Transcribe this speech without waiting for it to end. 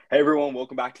Hey everyone,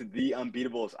 welcome back to The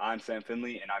Unbeatables. I'm Sam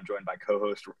Finley, and I'm joined by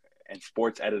co-host and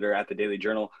sports editor at the Daily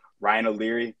Journal, Ryan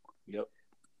O'Leary. Yep.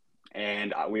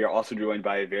 And we are also joined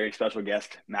by a very special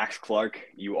guest, Max Clark.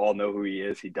 You all know who he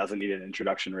is. He doesn't need an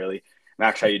introduction, really.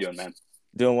 Max, how you doing, man?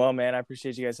 Doing well, man. I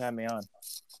appreciate you guys having me on.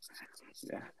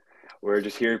 Yeah. We're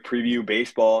just here to preview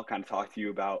baseball, kind of talk to you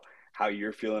about how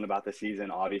you're feeling about the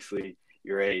season. Obviously,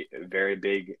 you're a very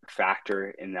big factor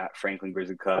in that Franklin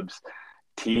Grizzly Cubs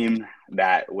team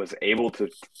that was able to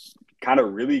kind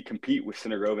of really compete with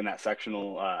Center Grove in that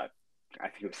sectional, I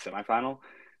think it was semifinal.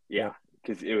 Yeah,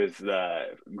 because it was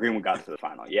Greenwood got to the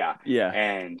final. Yeah.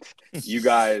 And you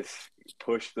guys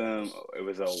pushed them. It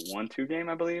was a 1-2 game,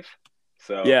 I believe.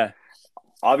 So yeah,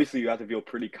 obviously you have to feel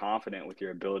pretty confident with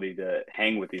your ability to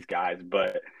hang with these guys,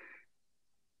 but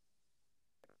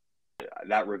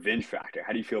that revenge factor,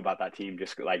 how do you feel about that team?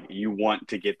 Just like you want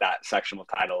to get that sectional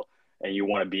title and you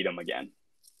want to beat them again,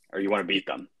 or you want to beat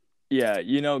them. Yeah,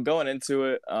 going into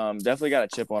it, definitely got a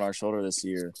chip on our shoulder this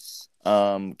year.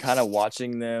 Kind of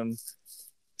watching them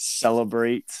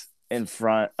celebrate in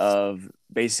front of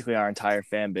basically our entire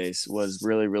fan base was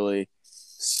really, really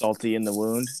salty in the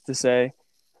wound, to say.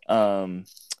 And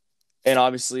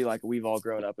obviously, like, we've all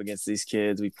grown up against these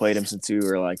kids. We played them since we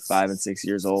were like 5 and 6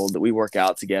 years old. We work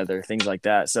out together, things like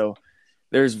that. So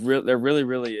there really,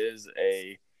 really is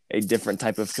a different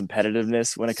type of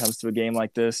competitiveness when it comes to a game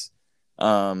like this.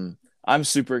 I'm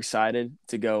super excited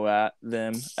to go at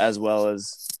them as well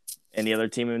as any other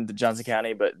team in Johnson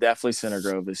County, but definitely Center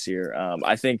Grove this year.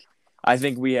 I think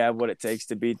we have what it takes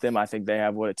to beat them. I think they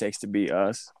have what it takes to beat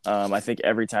us. I think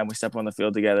every time we step on the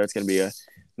field together, it's going to be a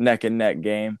neck and neck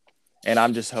game. And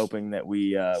I'm just hoping that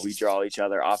we draw each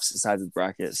other opposite sides of the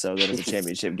bracket so that it's a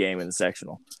championship game in the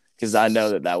sectional, because I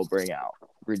know that will bring out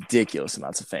ridiculous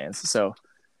amounts of fans. So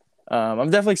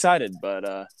I'm definitely excited, but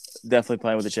definitely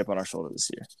playing with a chip on our shoulder this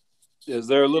year. Is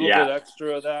there a little bit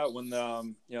extra of that when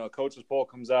a coach's poll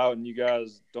comes out and you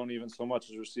guys don't even so much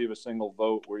as receive a single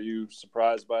vote? Were you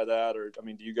surprised by that, or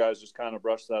do you guys just kind of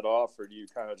brush that off, or do you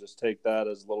kind of just take that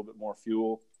as a little bit more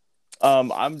fuel?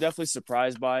 I'm definitely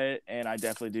surprised by it, and I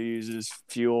definitely do use it as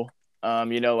fuel.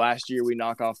 Last year we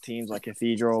knock off teams like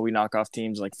Cathedral, we knock off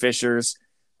teams like Fishers.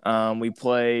 We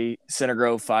play Center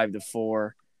Grove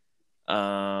 5-4.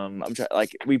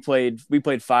 We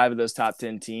played 5 of those top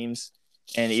 10 teams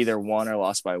and either won or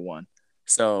lost by 1.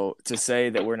 So to say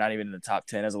that we're not even in the top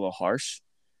 10 is a little harsh.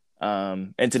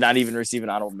 And to not even receive an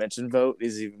honorable mention vote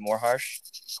is even more harsh.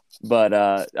 But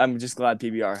I'm just glad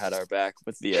PBR had our back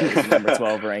with the number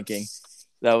 12 ranking.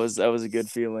 That was a good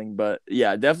feeling. But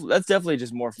yeah, that's definitely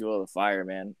just more fuel to the fire,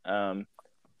 man.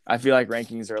 I feel like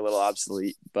rankings are a little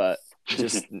obsolete, but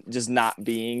just not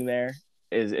being there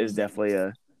is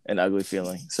definitely an ugly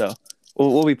feeling. So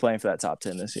we'll be playing for that top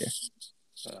 10 this year.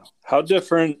 How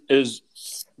different is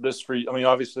this for you?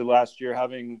 Obviously last year,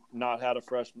 having not had a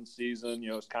freshman season,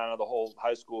 it's kind of the whole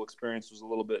high school experience was a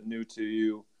little bit new to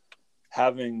you.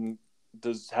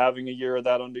 Does having a year of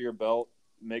that under your belt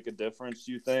make a difference,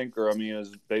 you think? Or,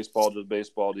 is baseball just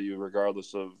baseball to you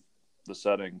regardless of the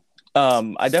setting?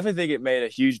 I definitely think it made a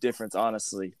huge difference,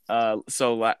 honestly.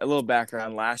 So a little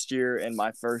background. Last year in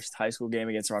my first high school game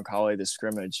against Roncalli, the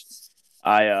scrimmage,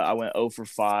 I went 0 for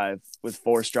 5 with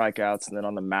 4 strikeouts, and then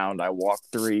on the mound I walked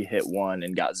 3, hit 1,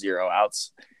 and got 0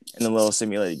 outs in the little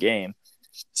simulated game.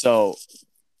 So,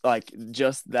 like,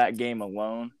 just that game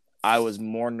alone, I was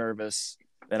more nervous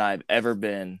than I've ever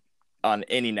been on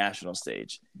any national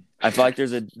stage. I feel like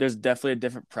there's definitely a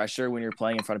different pressure when you're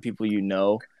playing in front of people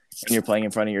and you're playing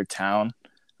in front of your town.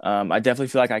 I definitely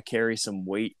feel like I carry some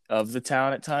weight of the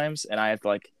town at times, and I have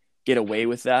to get away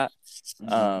with that,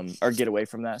 or get away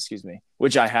from that, excuse me,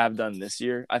 which I have done this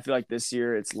year. I feel like this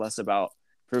year it's less about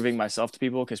proving myself to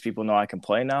people because people know I can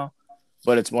play now,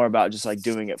 but it's more about just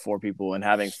doing it for people and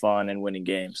having fun and winning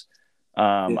games.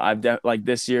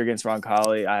 This year against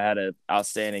Roncalli, I had an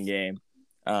outstanding game.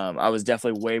 I was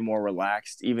definitely way more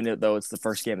relaxed, even though it's the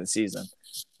first game of the season.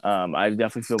 I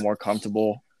definitely feel more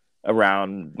comfortable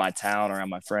around my town,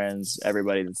 around my friends,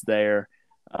 everybody that's there.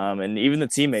 And even the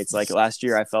teammates, like last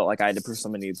year, I felt like I had to prove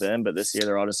something to them, but this year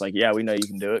they're all just like, yeah, we know you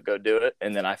can do it, go do it.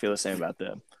 And then I feel the same about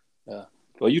them. Yeah.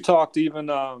 Well, you talked even,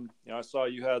 I saw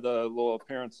you had a little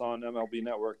appearance on MLB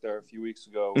Network there a few weeks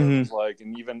ago. Where it was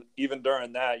and even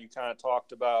during that, you kind of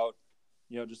talked about,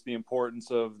 just the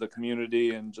importance of the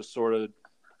community and just sort of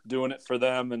doing it for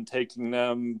them and taking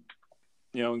them,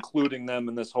 including them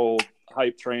in this whole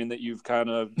hype train that you've kind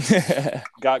of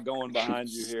got going behind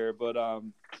you here. But,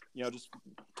 just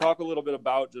talk a little bit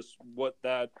about just what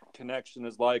that connection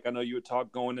is like. I know you had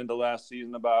talked going into last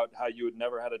season about how you had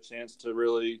never had a chance to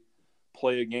really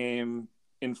play a game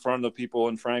in front of people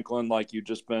in Franklin like you've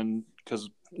just been, because,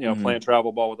 playing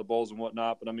travel ball with the Bulls and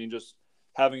whatnot. But I mean, just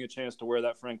having a chance to wear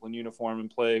that Franklin uniform and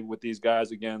play with these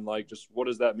guys again, like, just what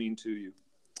does that mean to you?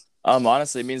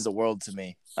 Honestly, it means the world to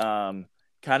me.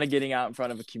 Kind of getting out in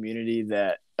front of a community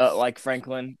that, like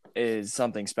Franklin, is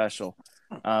something special.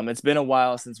 It's been a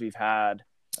while since we've had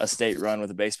a state run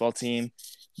with a baseball team,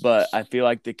 but I feel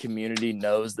like the community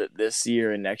knows that this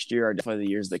year and next year are definitely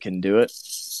the years that can do it.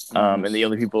 And the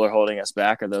only people who are holding us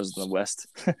back are those in the West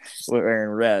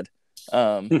wearing red.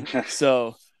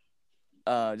 So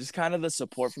just kind of the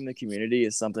support from the community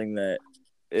is something that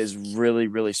is really,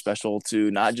 really special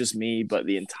to not just me, but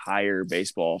the entire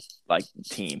baseball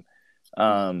team.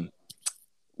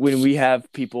 When we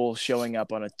have people showing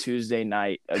up on a Tuesday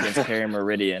night against Perry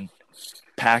Meridian,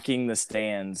 packing the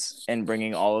stands and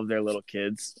bringing all of their little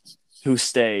kids who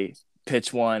stay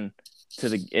pitch one to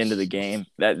the end of the game,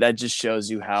 that just shows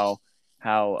you how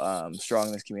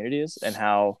strong this community is and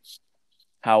how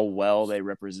well they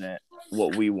represent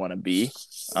what we want to be.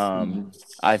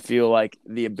 I feel like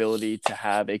the ability to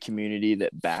have a community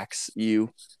that backs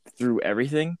you through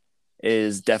everything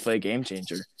is definitely a game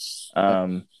changer.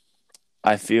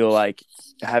 I feel like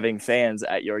having fans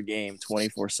at your game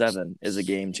 24/7 is a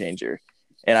game changer.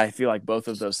 And I feel like both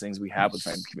of those things we have with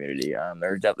Franklin community.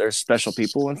 There's special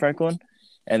people in Franklin,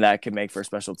 and that can make for a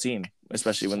special team,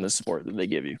 especially when the support that they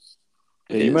give you.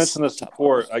 Yeah, you mentioned the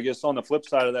support. I guess on the flip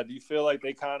side of that, do you feel like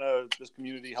this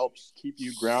community helps keep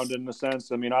you grounded in a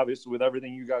sense? I mean, obviously with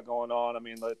everything you got going on, I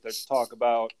mean, there's talk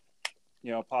about,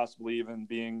 possibly even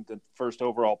being the first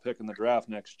overall pick in the draft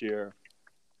next year.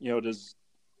 Does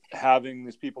having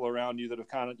these people around you that have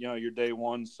kind of, your day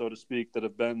one, so to speak, that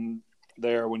have been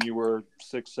there when you were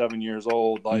 6-7 years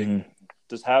old,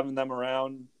 does having them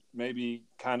around maybe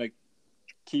kind of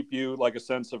keep you like a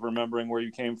sense of remembering where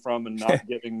you came from and not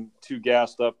getting too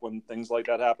gassed up when things like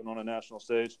that happen on a national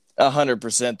stage?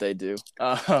 100% they do.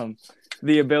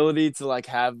 The ability to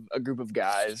have a group of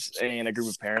guys and a group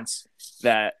of parents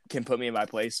that can put me in my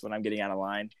place when I'm getting out of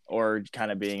line or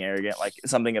kind of being arrogant, like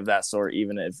something of that sort,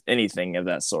 even if anything of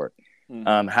that sort.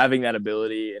 Having that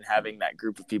ability and having that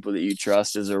group of people that you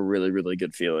trust is a really, really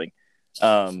good feeling.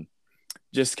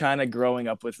 Just kind of growing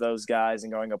up with those guys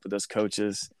and growing up with those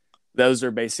coaches, those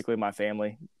are basically my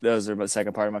family. Those are the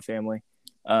second part of my family.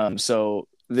 So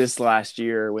this last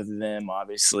year with them,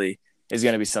 obviously, is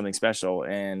going to be something special.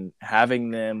 And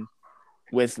having them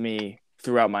with me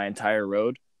throughout my entire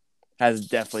road has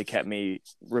definitely kept me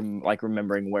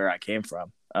remembering where I came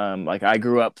from. I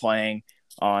grew up playing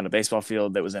on a baseball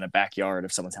field that was in a backyard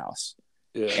of someone's house.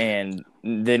 Yeah. And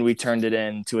then we turned it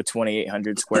into a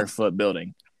 2,800 square foot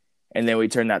building. And then we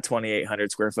turned that 2,800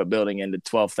 square foot building into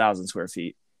 12,000 square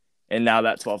feet. And now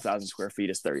that 12,000 square feet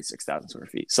is 36,000 square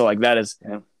feet. So that is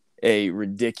a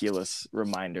ridiculous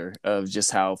reminder of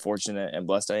just how fortunate and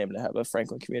blessed I am to have a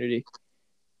Franklin community.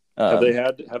 Have they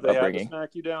had to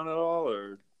smack you down at all,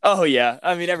 or? Oh yeah,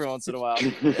 I mean every once in a while,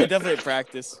 definitely at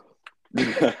practice.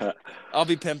 I'll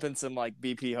be pimping some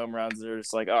BP home runs. They're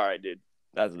just all right, dude,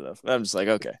 that's enough. I'm just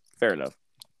okay, fair enough.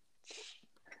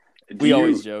 We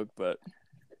always joke, but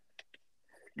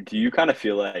do you kind of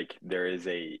feel like there is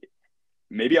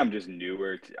maybe I'm just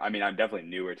newer I'm definitely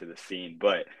newer to the scene,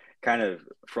 but kind of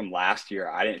from last year,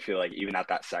 I didn't feel like even at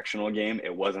that sectional game,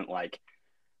 it wasn't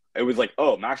it was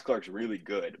oh, Max Clark's really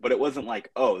good, but it wasn't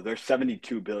oh, there's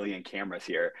 72 billion cameras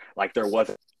here. There was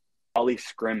a Raleigh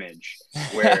scrimmage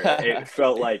where it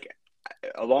felt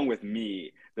along with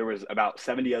me, there was about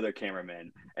 70 other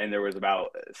cameramen and there was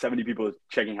about 70 people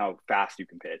checking how fast you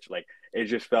can pitch. It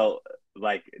just felt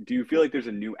do you feel like there's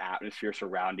a new atmosphere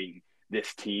surrounding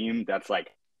this team that's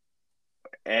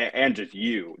and just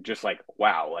you just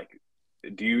wow,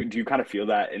 do you kind of feel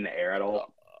that in the air at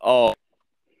all? Oh,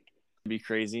 it'd be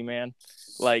crazy, man.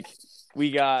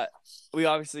 We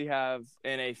obviously have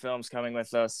NA Films coming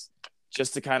with us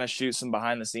just to kind of shoot some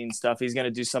behind the scenes stuff. He's going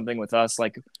to do something with us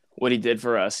what he did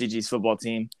for CG's football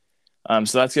team.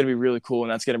 So that's going to be really cool,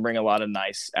 and that's going to bring a lot of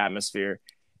nice atmosphere.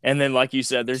 And then, like you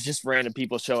said, there's just random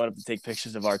people showing up to take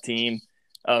pictures of our team,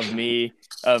 of me,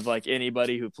 of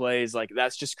anybody who plays.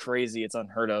 That's just crazy. It's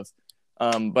unheard of.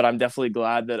 But I'm definitely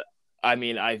glad that,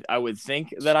 I would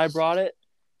think that I brought it,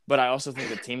 but I also think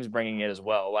the team's bringing it as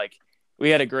well. We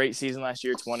had a great season last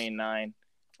year, 20-9.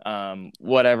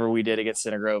 Whatever we did against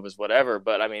Center Grove is whatever,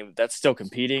 but that's still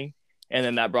competing. And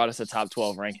then that brought us a top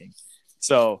 12 ranking.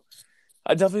 So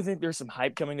I definitely think there's some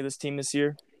hype coming to this team this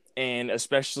year. And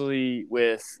especially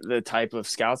with the type of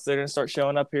scouts that are going to start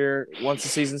showing up here once the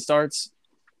season starts,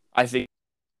 I think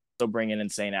they'll bring an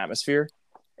insane atmosphere.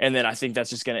 And then I think that's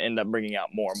just going to end up bringing out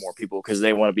more and more people because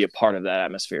they want to be a part of that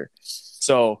atmosphere.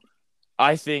 So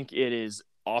I think it is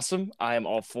awesome. I am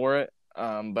all for it.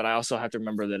 But I also have to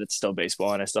remember that it's still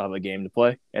baseball and I still have a game to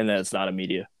play, and that it's not a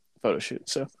media photo shoot.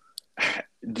 So,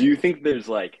 Do you think there's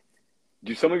like,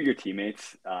 do some of your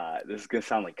teammates, this is going to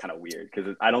sound like kind of weird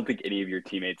because I don't think any of your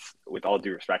teammates, with all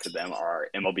due respect to them, are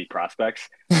MLB prospects.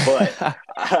 But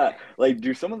like,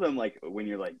 do some of them, like, when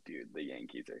you're like, dude, the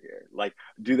Yankees are here, like,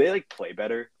 do they like play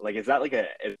better? Like, is that like a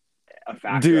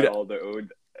factor dude, at all?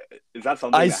 Is that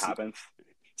something that happens?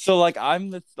 So like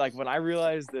when I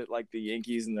realized that like the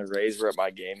Yankees and the Rays were at my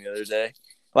game the other day,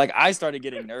 like I started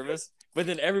getting nervous, but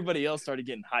then everybody else started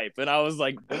getting hype, and I was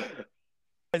like,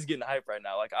 "Guys, getting hype right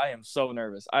now!" Like I am so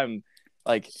nervous. I'm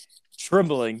like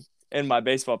trembling in my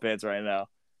baseball pants right now.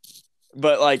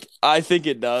 But like I think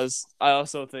it does. I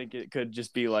also think it could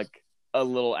just be like a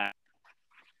little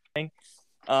thing.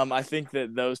 I think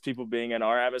that those people being in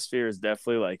our atmosphere is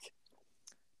definitely like,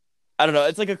 I don't know.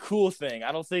 It's like a cool thing.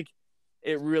 I don't think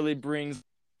it really brings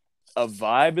a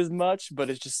vibe as much,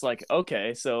 but it's just like,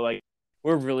 okay, so like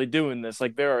we're really doing this.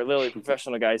 Like there are literally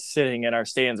professional guys sitting in our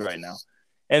stands right now.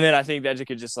 And then I think that you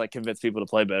could just like convince people to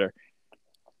play better.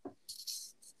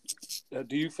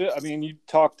 Do you feel, I mean, you've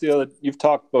talked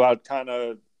about kind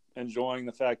of enjoying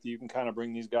the fact that you can kind of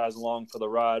bring these guys along for the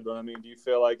ride, but I mean, do you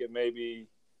feel like it maybe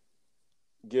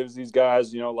gives these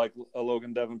guys, like a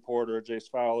Logan Davenport or a Jace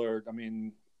Fowler, I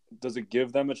mean, does it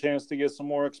give them a chance to get some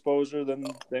more exposure than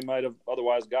they might have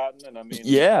otherwise gotten? And I mean,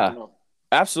 yeah,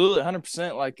 absolutely,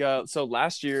 100%. Like, so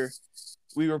last year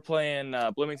we were playing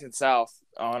Bloomington South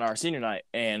on our senior night,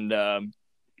 and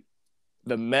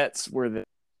the Mets were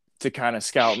to kind of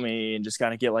scout me and just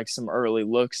kind of get like some early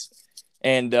looks.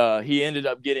 And he ended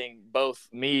up getting both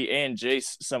me and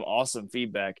Jace some awesome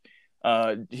feedback.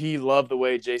 He loved the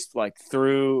way Jace like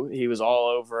threw. He was all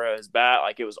over his bat.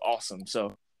 Like it was awesome.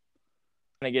 So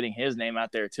kind of getting his name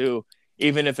out there too,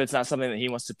 even if it's not something that he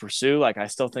wants to pursue, like I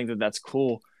still think that that's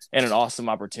cool and an awesome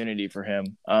opportunity for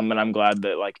him. And I'm glad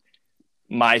that like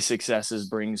my successes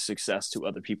bring success to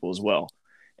other people as well.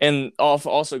 And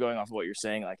also going off of what you're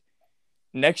saying, like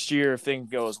next year, if things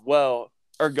go as well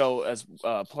or go as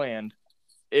planned,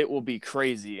 it will be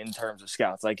crazy in terms of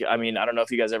scouts. Like, I mean, I don't know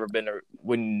if you guys ever been to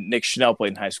when Nick Schnell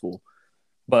played in high school,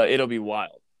 but it'll be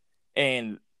wild.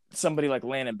 And somebody like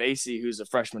Landon Basie, who's a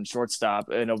freshman shortstop,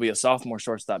 and he'll be a sophomore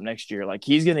shortstop next year, like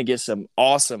he's going to get some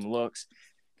awesome looks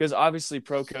because obviously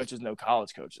pro coaches know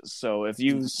college coaches. So if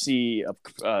you see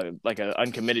like an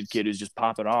uncommitted kid who's just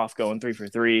popping off, going 3 for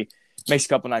 3, makes a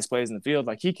couple nice plays in the field,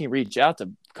 like he can reach out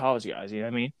to college guys, you know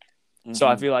what I mean? Mm-hmm. So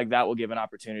I feel like that will give an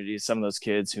opportunity to some of those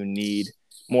kids who need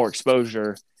more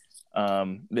exposure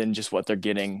than just what they're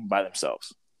getting by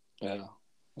themselves. Yeah.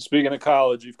 Speaking of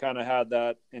college, you've kind of had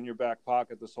that in your back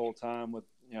pocket this whole time with,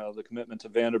 the commitment to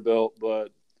Vanderbilt, but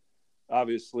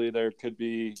obviously there could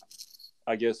be,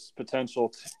 I guess,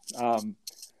 potential to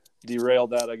derail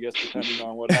that, I guess, depending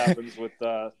on what happens with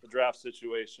the draft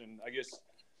situation. I guess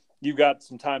you've got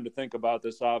some time to think about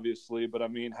this, obviously, but I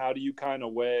mean, how do you kind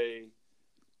of weigh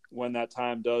when that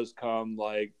time does come,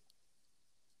 like,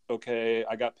 okay,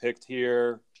 I got picked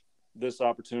here, this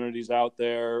opportunity's out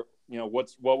there,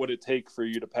 what would it take for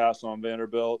you to pass on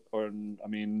Vanderbilt? Or, I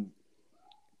mean,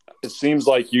 it seems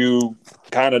like you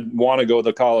kind of want to go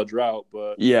the college route,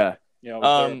 but yeah, is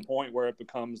there a point where it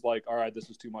becomes like, all right, this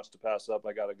is too much to pass up,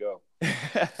 I got to go?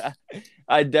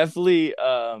 I definitely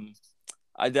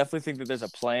think that there's a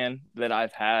plan that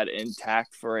I've had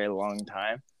intact for a long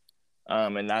time.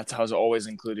 And that's how it's always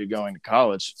included going to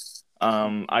college.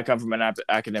 I come from an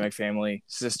academic family.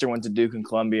 Sister went to Duke and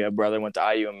Columbia. Brother went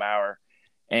to IU and Maurer.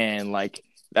 And, like,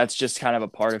 that's just kind of a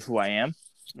part of who I am.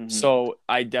 Mm-hmm. So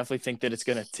I definitely think that it's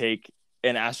going to take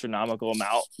an astronomical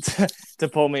amount to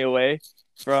pull me away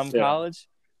from college.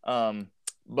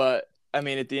 But, I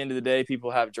mean, at the end of the day,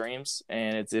 people have dreams.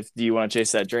 And it's do you want to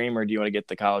chase that dream or do you want to get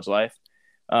the college life?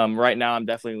 Right now, I'm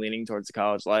definitely leaning towards the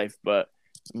college life. But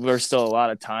there's still a lot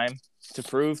of time to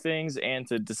prove things and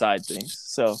to decide things.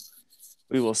 So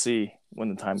we will see when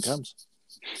the time comes.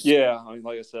 Yeah, I mean,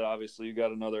 like I said, obviously you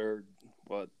got another,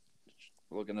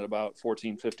 looking at about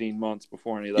 14, 15 months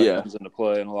before any of that comes into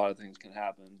play, and a lot of things can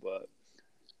happen. But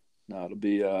no, it'll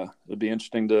be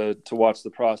interesting to watch the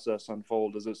process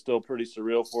unfold. Is it still pretty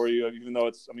surreal for you, even though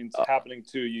it's happening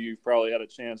to you? You've probably had a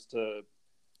chance to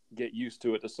get used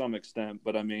to it to some extent,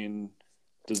 but I mean,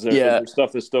 is there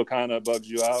stuff that still kind of bugs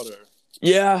you out?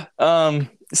 Or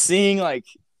seeing like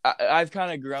I've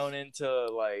kind of grown into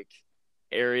like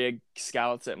area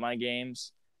scouts at my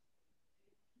games,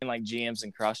 and like GMs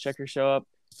and cross checkers show up.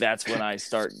 That's when I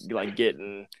start like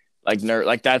getting like nerd.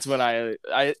 Like that's when I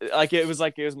like it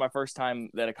was my first time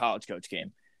that a college coach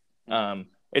came.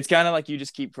 it's kind of like you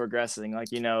just keep progressing. Like,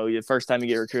 the first time you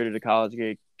get recruited to college,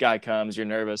 a guy comes, you're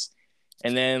nervous.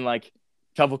 And then, like,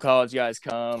 a couple college guys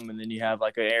come, and then you have,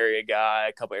 like,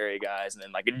 a couple area guys, and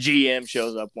then, like, a GM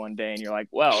shows up one day, and you're like,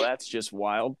 well, that's just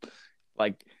wild.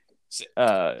 Like,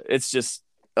 it's just,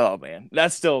 oh, man.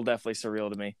 That's still definitely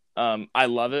surreal to me. I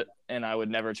love it, and I would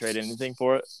never trade anything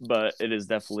for it, but it is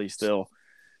definitely still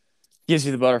gives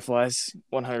you the butterflies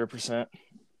 100%.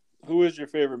 Who is your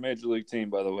favorite major league team,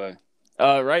 by the way?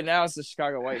 Right now it's the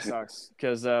Chicago White Sox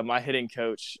because my hitting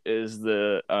coach is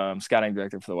the scouting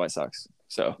director for the White Sox.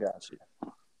 So gotcha.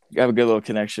 You have a good little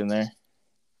connection there.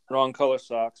 Wrong color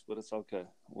socks, but it's okay.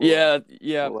 Yeah.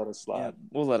 We'll let it slide. Yeah,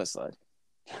 we'll let it slide.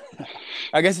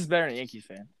 I guess it's better than a Yankees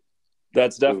fan.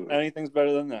 That's definitely anything's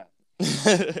better than that.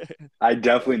 I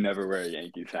definitely never wear a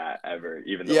Yankees hat ever,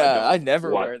 even though I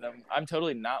never wear them. I'm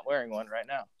totally not wearing one right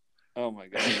now. Oh my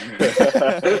god!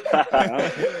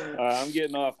 I'm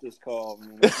getting off this call,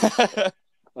 man.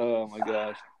 Oh my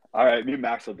gosh! All right, me and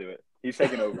Max will do it. He's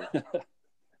taking over.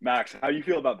 Max, how do you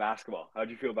feel about basketball? How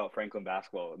do you feel about Franklin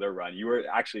basketball? Their run. You were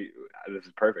actually this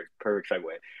is perfect segue.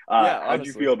 How do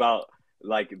you feel about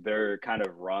like their kind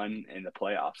of run in the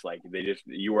playoffs? Like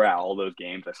you were at all those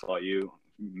games. I saw you,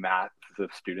 massive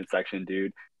student section,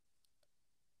 dude.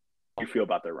 How do you feel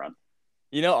about their run?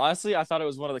 Honestly, I thought it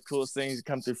was one of the coolest things to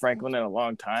come through Franklin in a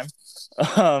long time.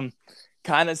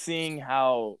 Kind of seeing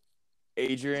how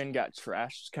Adrian got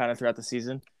trashed kind of throughout the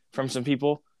season from some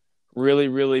people really,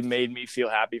 really made me feel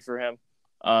happy for him.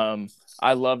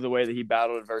 I love the way that he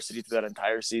battled adversity through that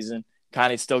entire season,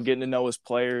 kind of still getting to know his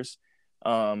players.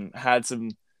 Had some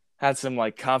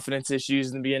like confidence issues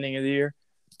in the beginning of the year.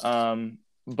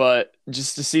 But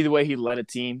just to see the way he led a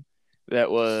team that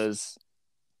was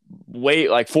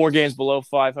like 4 games below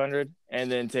 500 and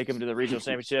then take them to the regional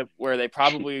championship where they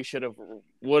probably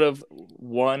would have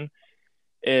won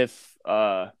if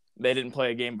they didn't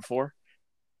play a game before.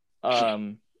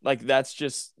 Like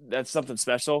that's something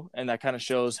special, and that kind of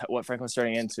shows what Franklin's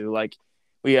turning into. Like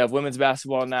we have women's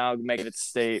basketball now making it to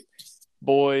state,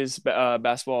 boys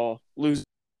basketball lose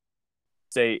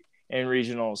state and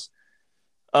regionals.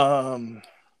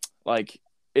 Like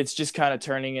it's just kind of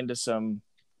turning into some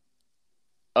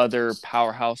other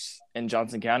powerhouse in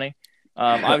Johnson County.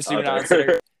 Obviously we're not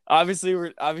on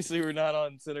obviously we're not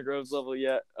on Center Grove's level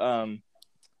yet.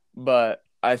 But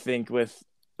I think with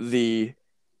the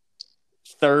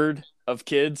third of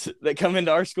kids that come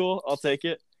into our school, I'll take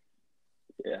it.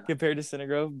 Yeah. Compared to Center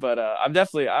Grove, but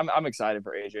I'm excited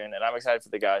for Adrian, and I'm excited for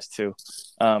the guys too.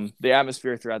 The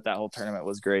atmosphere throughout that whole tournament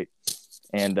was great,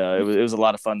 and it was a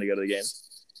lot of fun to go to the games.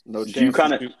 No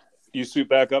chance you suit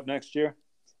back up next year?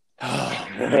 Oh,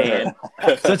 man,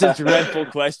 such a dreadful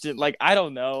question. Like I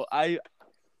don't know.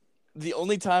 The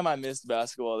only time I missed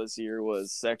basketball this year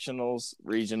was sectionals,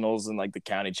 regionals, and like the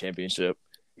county championship.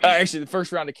 Actually, the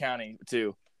first round of county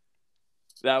too.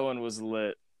 That one was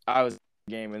lit. I was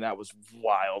game and that was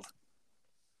wild.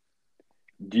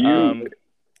 Do you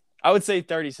I would say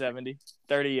 30-70.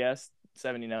 30 yes,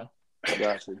 70 no.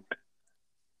 Gotcha.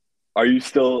 Are you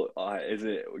still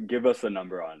give us a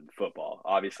number on football?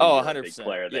 Obviously, you're 100%. a big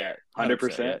player there. Yeah,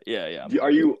 100%? Yeah.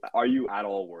 Are you at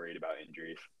all worried about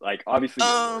injuries? Like obviously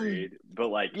you're worried, but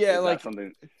like is that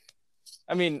something?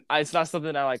 I mean, it's not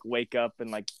something I like wake up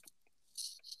and like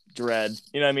dread.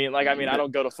 You know what I mean? Like I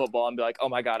don't go to football and be like, "Oh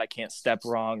my god, I can't step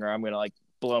wrong or I'm going to like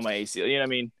blow my ACL." You know what I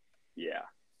mean? Yeah.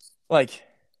 Like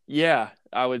yeah,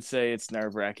 I would say it's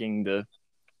nerve-wracking to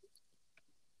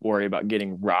worry about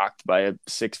getting rocked by a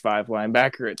 6'5"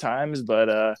 linebacker at times,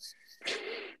 but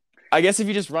I guess if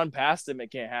you just run past him,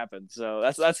 it can't happen. So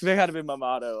that's kind of been my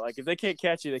motto. Like if they can't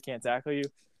catch you, they can't tackle you.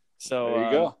 So there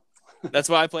you go. That's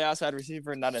why I play outside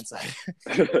receiver and not inside.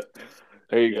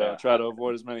 There you go. Try to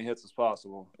avoid as many hits as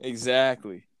possible.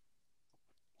 Exactly.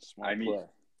 Smart play.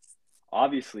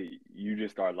 Obviously, you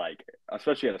just are like,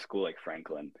 especially at a school like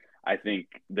Franklin, I think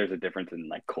there's a difference in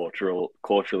like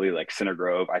culturally, like Center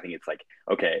Grove. I think it's like,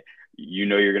 okay,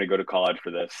 you're going to go to college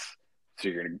for this, so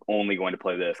you're only going to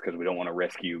play this because we don't want to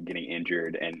risk you getting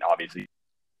injured. And obviously,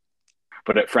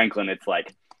 but at Franklin, it's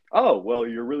like, oh, well,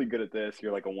 you're really good at this.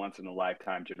 You're like a once in a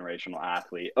lifetime generational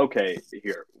athlete. Okay,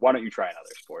 here, why don't you try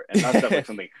another sport? And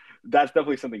that's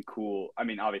definitely something cool. I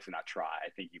mean, obviously not try. I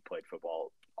think you played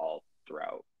football all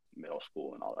throughout middle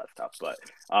school and all that stuff, but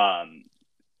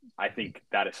I think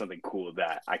that is something cool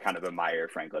that I kind of admire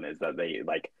Franklin is that they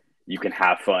like you can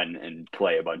have fun and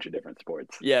play a bunch of different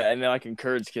sports. Yeah, and they like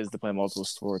encourage kids to play multiple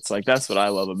sports. Like that's what I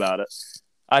love about it.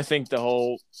 I think the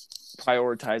whole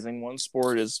prioritizing one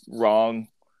sport is wrong,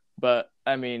 but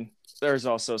I mean, there's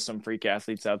also some freak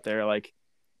athletes out there. Like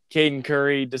Caden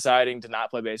Curry deciding to not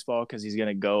play baseball because he's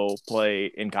gonna go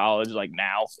play in college like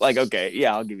now. Like, okay,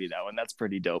 yeah, I'll give you that one. That's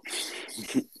pretty dope.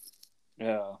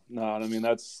 Yeah, no, I mean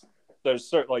there's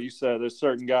certain, like you said, there's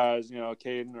certain guys,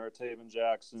 Caden or Taven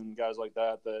Jackson, guys like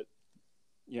that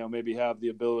maybe have the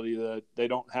ability that they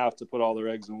don't have to put all their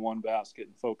eggs in one basket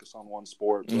and focus on one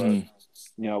sport. But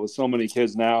with so many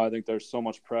kids now, I think there's so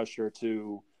much pressure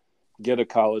to get a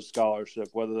college scholarship,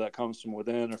 whether that comes from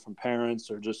within or from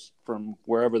parents or just from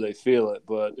wherever they feel it.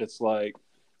 But it's like,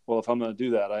 well, if I'm going to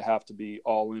do that, I have to be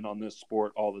all in on this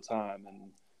sport all the time.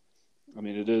 And I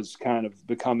mean, it is kind of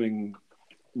becoming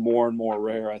more and more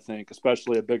rare, I think,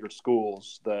 especially at bigger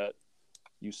schools, that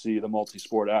you see the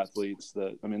multi-sport athletes.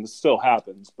 That, I mean, this still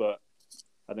happens, but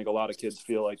I think a lot of kids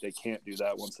feel like they can't do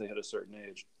that once they hit a certain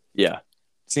age. Yeah.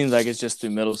 Seems like it's just through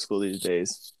middle school these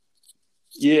days.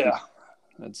 Yeah.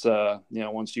 It's,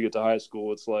 once you get to high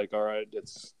school, it's like, all right,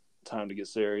 it's time to get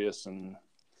serious and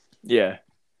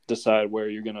decide where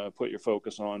you're going to put your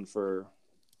focus on for,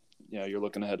 you're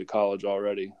looking ahead to college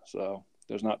already. So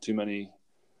there's not too many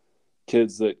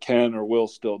kids that can or will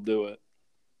still do it.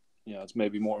 It's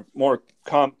maybe more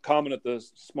common at the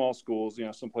small schools,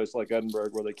 someplace like Edinburgh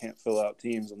where they can't fill out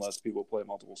teams unless people play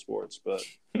multiple sports. But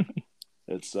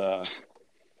it's,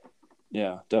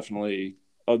 definitely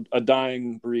a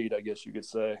dying breed, I guess you could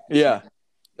say. Yeah,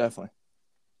 definitely.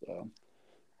 So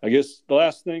I guess the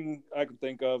last thing I can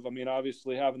think of, I mean,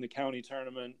 obviously having the county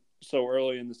tournament so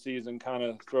early in the season kind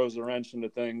of throws a wrench into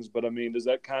things. But, I mean, does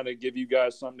that kind of give you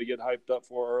guys something to get hyped up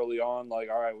for early on? Like,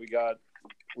 all right, we got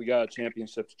a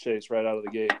championship to chase right out of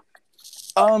the gate.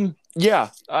 Yeah,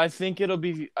 I think it'll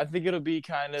be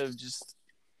kind of just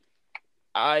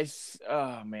I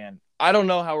don't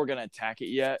know how we're going to attack it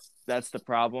yet. That's the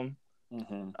problem.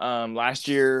 Mm-hmm. Last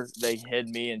year they hid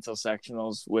me until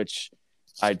sectionals, which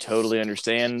I totally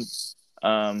understand.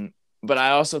 But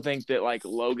I also think that like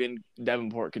Logan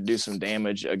Davenport could do some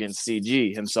damage against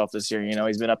CG himself this year.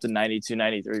 He's been up to 92,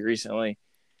 93 recently.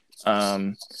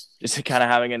 Just kind of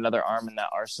having another arm in that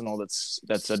arsenal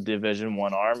that's a Division I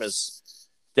arm is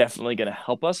definitely going to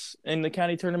help us in the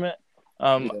county tournament.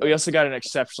 We also got an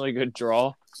exceptionally good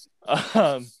draw.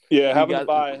 Having the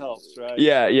bye helps, right?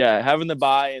 Yeah, having the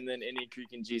bye and then Indian Creek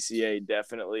and GCA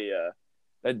definitely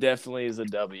is a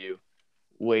W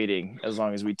waiting as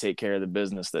long as we take care of the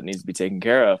business that needs to be taken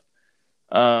care of.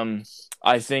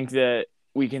 I think that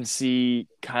we can see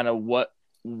kind of what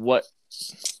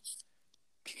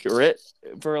grit,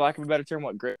 for lack of a better term,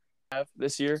 what grit we have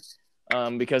this year.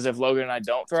 Because if Logan and I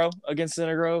don't throw against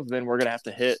Center Grove, then we're gonna have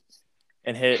to hit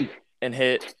and hit and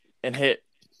hit and hit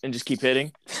and just keep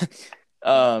hitting.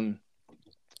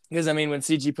 Because I mean, when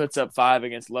CG puts up 5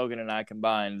 against Logan and I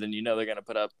combined, then they're gonna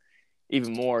put up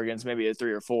even more against maybe a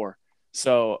 3 or 4.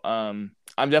 So I'm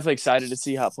definitely excited to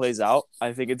see how it plays out.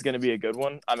 I think it's gonna be a good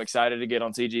one. I'm excited to get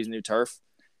on CG's new turf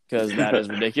because that is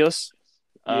ridiculous.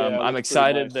 I'm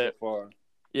excited that. So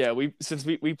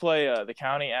we play the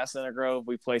county at Center Grove,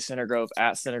 we play Center Grove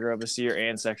at Center Grove this year,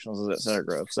 and sectionals is at Center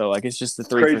Grove. So like it's just the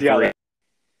 3 for 3.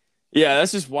 Yeah,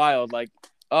 that's just wild. Like,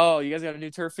 oh, you guys got a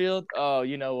new turf field? Oh,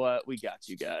 you know what? We got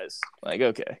you guys. Like,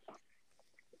 okay.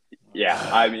 Yeah,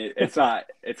 I mean, it's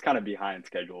kind of behind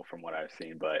schedule from what I've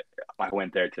seen, but I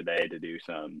went there today to do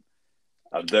some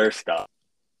of their stuff.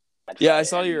 Yeah, I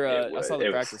saw the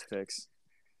practice pics.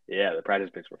 Yeah, the practice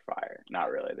pics were fire.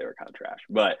 Not really. They were kind of trash.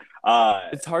 But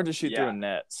it's hard to shoot through a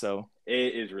net, so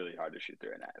it is really hard to shoot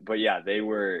through a net. But yeah,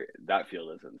 that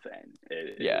field is insane.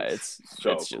 It's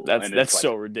so cool. That's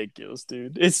so ridiculous,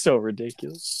 dude. It's so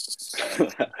ridiculous.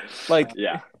 Like,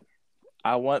 yeah.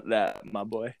 I want that, my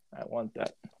boy. I want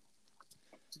that.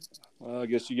 Well, I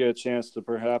guess you get a chance to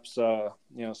perhaps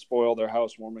spoil their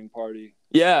housewarming party.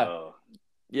 Yeah.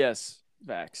 Yes.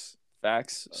 Facts.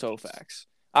 So facts.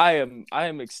 I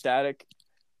am ecstatic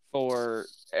for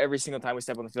every single time we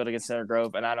step on the field against Center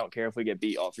Grove, and I don't care if we get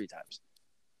beat all 3 times.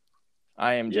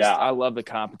 I love the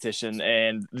competition,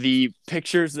 and the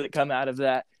pictures that come out of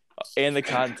that and the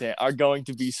content are going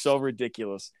to be so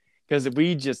ridiculous because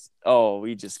we just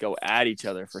go at each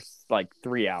other for like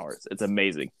 3 hours. It's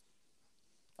amazing.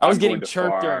 I was getting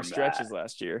chirped during stretches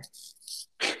last year.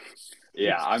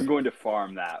 Yeah, I'm going to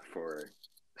farm that for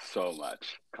so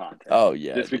much content. Oh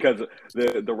yeah, just because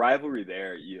the rivalry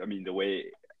there. The way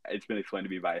it's been explained to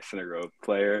me by a Center Grove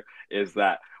player is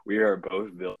that we are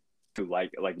both villains who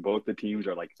like both the teams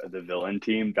are like the villain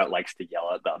team that likes to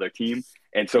yell at the other team,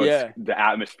 and so the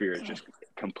atmosphere is just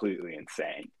completely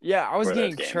insane. Yeah, I was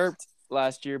getting chirped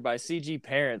last year by CG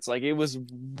parents. Like, it was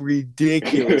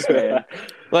ridiculous, man.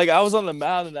 Like, I was on the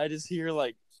mound and I just hear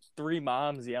like 3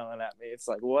 moms yelling at me. It's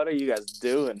like, what are you guys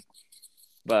doing?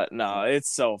 But no,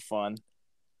 it's so fun.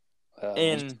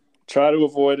 in try to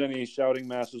avoid any shouting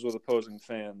matches with opposing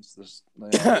fans.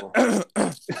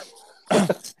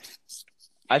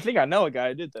 I think I know a guy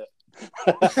who did that.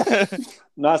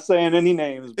 Not saying any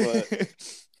names,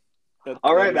 but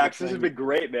all right, Max, this has been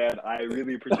great, man. I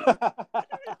really appreciate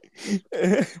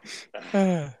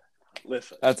it.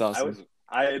 Listen, that's awesome.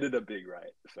 I ended up being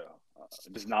right, so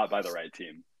just not by the right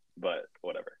team, but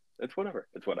whatever. It's whatever.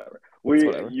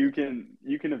 Whatever. You can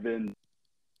have been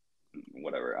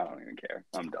whatever. I don't even care.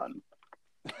 I'm done.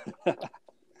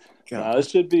 This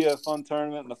should be a fun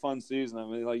tournament and a fun season. I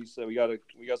mean, like you said, we got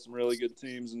some really good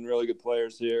teams and really good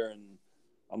players here, and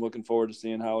I'm looking forward to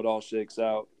seeing how it all shakes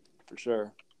out for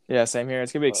sure. Yeah, same here.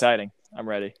 It's gonna be exciting. I'm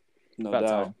ready. No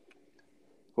doubt.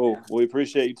 Cool. Well, we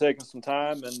appreciate you taking some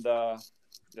time, and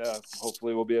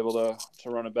hopefully we'll be able to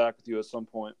run it back with you at some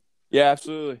point. Yeah,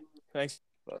 absolutely. Thanks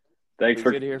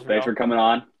for coming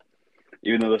on.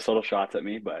 Even though there's subtle shots at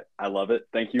me, but I love it.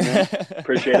 Thank you, man.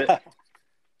 Appreciate it. All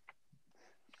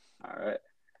right.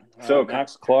 So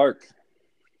Max Clark,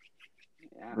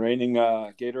 reigning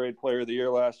Gatorade Player of the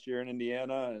Year last year in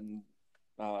Indiana, and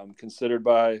considered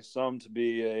by some to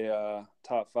be a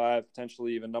top 5,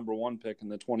 potentially even number 1 pick in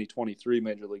the 2023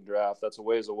 Major League Draft. That's a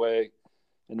ways away.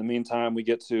 In the meantime, we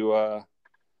get to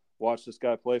watch this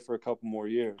guy play for a couple more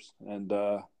years, and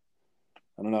I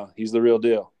don't know. He's the real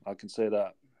deal. I can say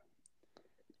that.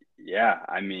 Yeah,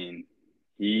 I mean,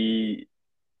 he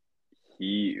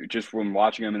just from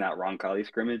watching him in that Roncalli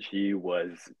scrimmage, he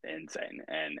was insane,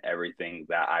 and everything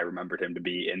that I remembered him to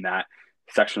be in that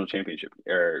sectional championship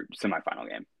or semifinal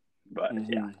game. But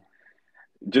yeah,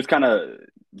 just kind of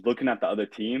looking at the other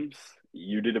teams,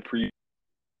 you did a preview.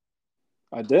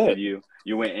 I did. You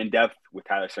went in depth with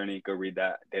Tyler Cerny. Go read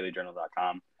that,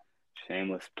 dailyjournal.com.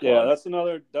 Shameless plug. Yeah, that's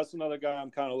another guy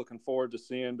I'm kind of looking forward to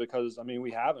seeing, because I mean,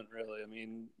 we haven't really. I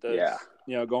mean,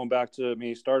 going back to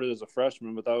he started as a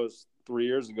freshman, but that was 3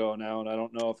 years ago now, and I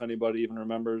don't know if anybody even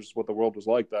remembers what the world was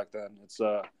like back then. It's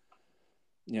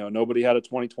nobody had a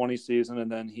 2020 season,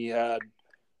 and then he had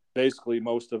basically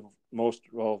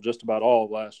just about all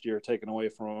of last year taken away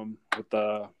from him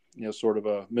with sort of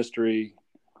a mystery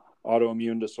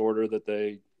autoimmune disorder that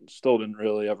they still didn't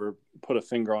really ever put a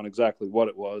finger on exactly what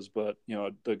it was. But,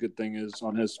 the good thing is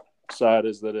on his side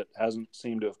is that it hasn't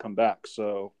seemed to have come back.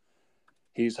 So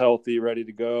he's healthy, ready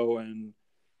to go. And,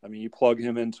 I mean, you plug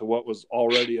him into what was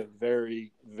already a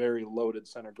very, very loaded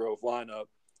Center Grove lineup,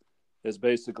 is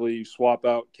basically you swap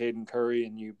out Caden Curry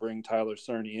and you bring Tyler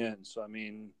Cerny in. So,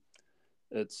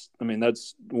 that's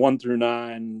 1 through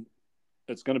 9.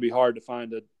 It's going to be hard to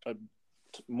find a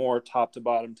more top to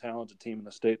bottom talented team in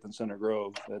the state than Center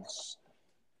Grove.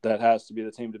 That has to be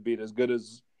the team to beat. As good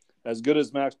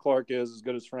as Max Clark is, as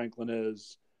good as Franklin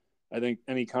is, I think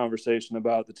any conversation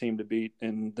about the team to beat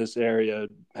in this area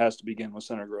has to begin with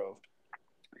Center Grove.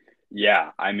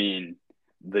 Yeah, I mean,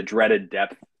 the dreaded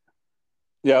depth.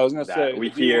 Yeah, I was going to say, we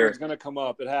hear it's going to come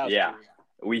up. It has to. Yeah,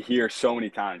 we hear so many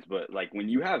times, but like when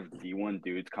you have D1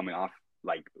 dudes coming off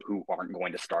like who aren't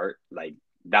going to start, like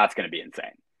that's going to be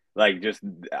insane. Like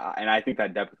and I think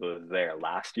that depth was there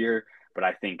last year, but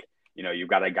I think, you've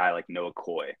got a guy like Noah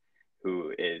Coy,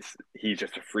 he's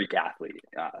just a freak athlete,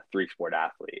 three-sport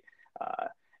athlete.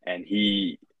 And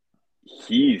he's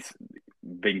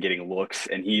been getting looks,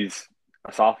 and he's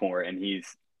a sophomore, and he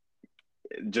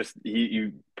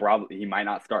might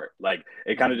not start. Like,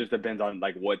 it kind of just depends on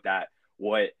like what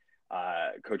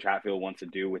Coach Hatfield wants to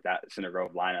do with that Center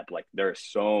Grove lineup. Like, there are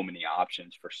so many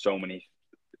options for so many,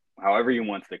 however he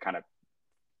wants to kind of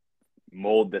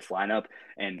mold this lineup.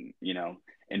 And,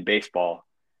 in baseball,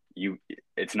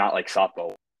 it's not like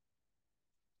softball.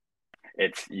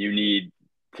 You need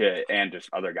to, and just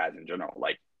other guys in general,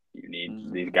 like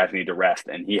these guys need to rest.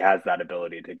 And he has that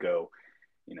ability to go,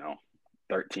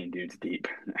 13 dudes deep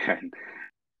and,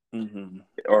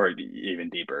 or even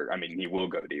deeper. I mean, he will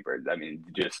go deeper. I mean,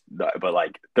 but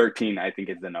like 13, I think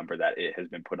is the number that it has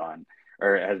been put on,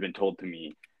 or it has been told to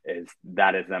me, is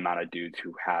the amount of dudes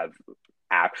who have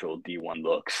actual D1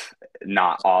 looks,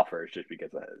 not offers just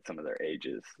because of some of their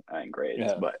ages and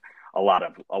grades, but a lot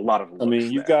of looks. I mean,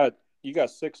 you got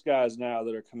 6 guys now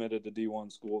that are committed to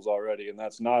D1 schools already, and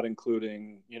that's not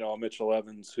including, Mitchell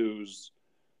Evans, who's,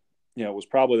 was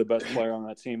probably the best player on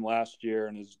that team last year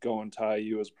and is going to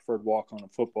IU as preferred walk-on in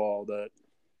football, that,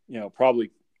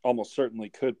 probably almost certainly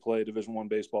could play Division I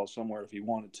baseball somewhere if he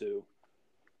wanted to.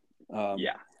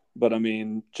 But, I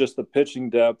mean, just the pitching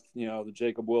depth, the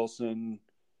Jacob Wilson,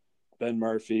 Ben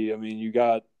Murphy. I mean, you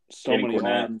got so many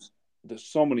arms. There's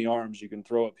so many arms you can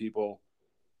throw at people.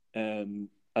 And,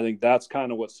 I think that's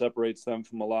kind of what separates them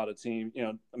from a lot of teams. You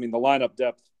know, I mean, the lineup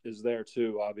depth is there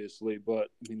too, obviously, but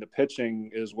I mean, the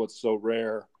pitching is what's so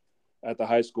rare at the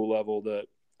high school level that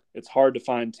it's hard to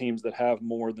find teams that have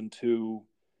more than two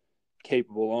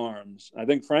capable arms. I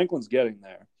think Franklin's getting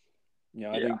there. You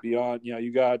know, I think beyond, you know,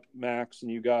 you got Max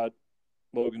and you got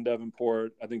Logan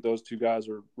Davenport. I think those two guys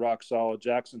are rock solid.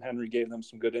 Jackson Henry gave them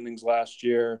some good innings last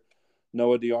year.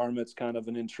 Noah DeArmont's kind of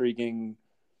an intriguing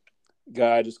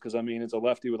guy just because, I mean, it's a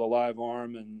lefty with a live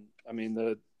arm. And, I mean,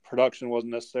 the production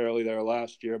wasn't necessarily there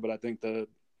last year, but I think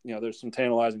there's some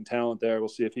tantalizing talent there. We'll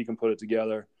see if he can put it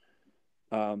together.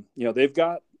 You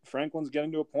know, Franklin's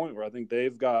getting to a point where I think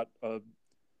they've got a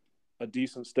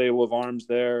decent stable of arms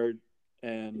there.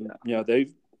 And,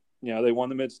 they won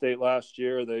the Mid-State last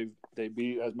year. They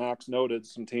beat, as Max noted,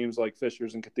 some teams like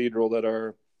Fishers and Cathedral that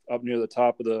are up near the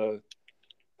top of the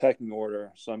pecking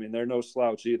order. So, I mean, they're no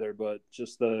slouch either, but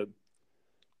just the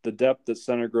depth that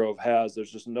Center Grove has,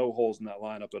 there's just no holes in that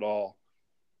lineup at all.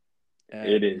 And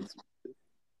it is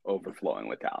overflowing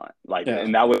with talent.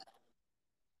 And that was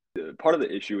part of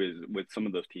the issue is with some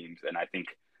of those teams. And I think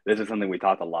this is something we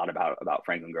talked a lot about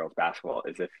Franklin girls basketball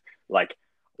is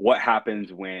what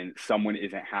happens when someone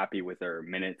isn't happy with their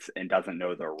minutes and doesn't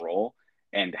know their role,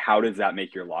 and how does that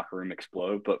make your locker room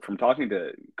explode? But from talking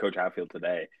to Coach Hatfield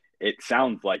today, it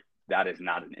sounds like that is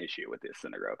not an issue with this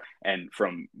Center Grove. And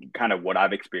from kind of what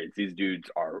I've experienced, these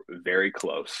dudes are very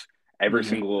close. Every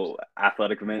single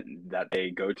athletic event that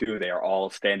they go to, they are all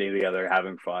standing together,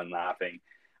 having fun, laughing.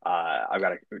 I've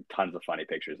got tons of funny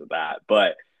pictures of that.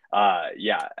 But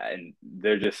and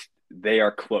they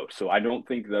are close. So I don't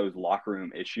think those locker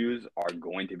room issues are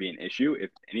going to be an issue. If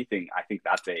anything, I think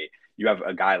you have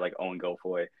a guy like Owen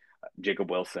Guilfoyle,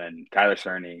 Jacob Wilson, Tyler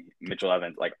Cerny, Mitchell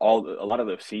Evans, a lot of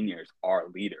those seniors are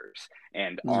leaders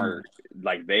and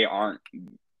they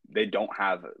don't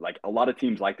have, a lot of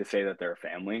teams like to say that they're a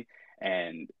family.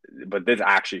 But this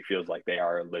actually feels like they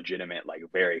are a legitimate,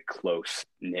 very close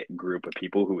knit group of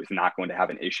people who is not going to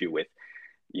have an issue with,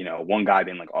 one guy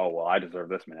being like, oh, well, I deserve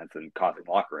this minutes and causing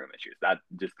locker room issues. That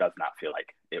just does not feel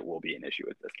like it will be an issue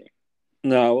with this team.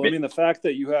 No, well, I mean, the fact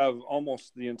that you have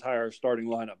almost the entire starting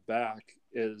lineup back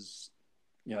is,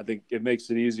 I think it makes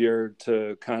it easier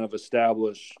to kind of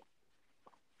establish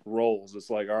roles. It's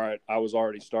like, all right, I was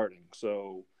already starting.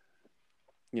 So,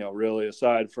 really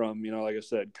aside from, like I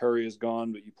said, Curry is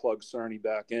gone, but you plug Cerny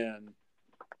back in.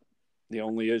 The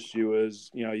only issue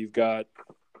is, you've got,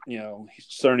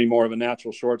 Cerny more of a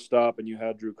natural shortstop, and you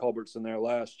had Drew Culbertson there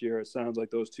last year. It sounds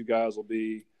like those two guys will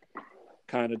be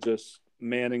kind of just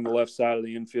manning the left side of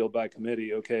the infield by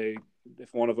committee. Okay,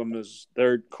 if one of them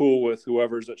they're cool with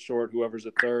whoever's at short, whoever's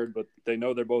at third, but they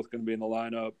know they're both going to be in the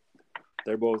lineup.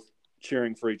 They're both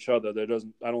cheering for each other.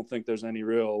 I don't think there's any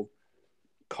real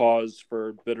cause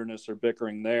for bitterness or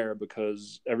bickering there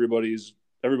because everybody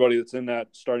that's in that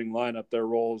starting lineup, their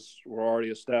roles were already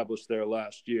established there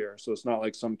last year. So it's not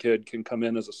like some kid can come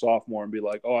in as a sophomore and be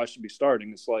like, oh, I should be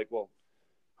starting. It's like, well,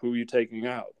 who are you taking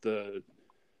out? The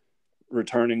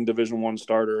returning Division I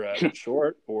starter at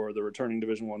short or the returning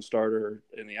Division I starter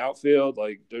in the outfield?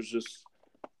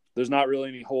 There's not really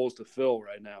any holes to fill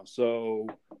right now. So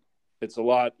it's a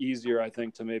lot easier, I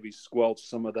think, to maybe squelch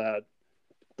some of that,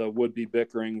 the would-be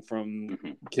bickering from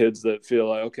kids that feel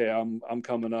like, okay, I'm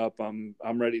coming up, I'm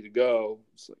ready to go.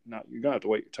 It's like, no, you're gonna have to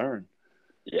wait your turn.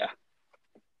 Yeah,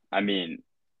 I mean,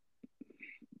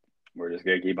 we're just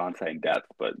gonna keep on saying depth,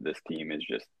 but this team is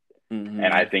just, and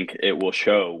I think it will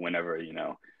show whenever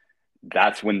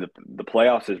that's when the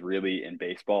playoffs is really in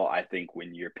baseball. I think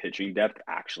when your pitching depth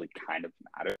actually kind of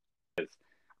matters, because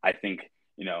I think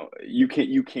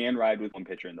you can ride with one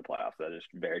pitcher in the playoffs. That is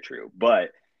very true,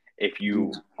 but if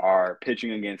you are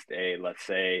pitching against a, let's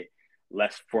say,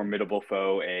 less formidable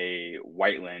foe, a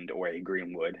Whiteland or a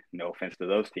Greenwood, no offense to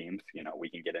those teams, we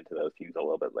can get into those teams a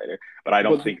little bit later, but I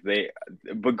don't think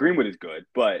but Greenwood is good,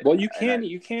 but. Well, you can't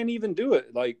even do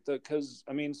it because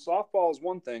softball is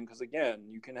one thing. Cause again,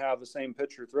 you can have the same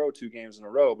pitcher throw 2 games in a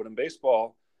row, but in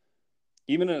baseball,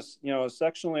 even as, a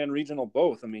sectional and regional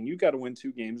both, you got to win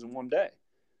 2 games in one day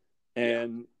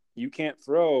and you can't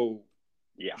throw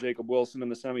Jacob Wilson in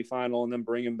the semifinal and then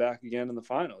bring him back again in the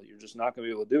final. You're just not going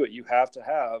to be able to do it. You have to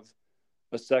have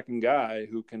a second guy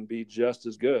who can be just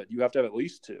as good. You have to have at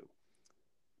least 2.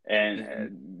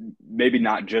 And maybe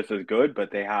not just as good, but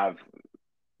they have.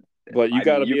 But you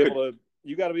got to be able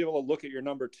to look at your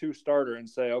number 2 starter and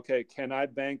say, okay, can I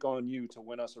bank on you to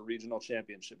win us a regional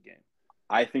championship game?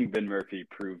 I think Ben Murphy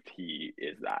proved he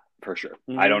is that for sure.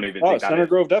 I don't even think Center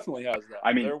Grove definitely has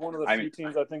that. They're one of the few few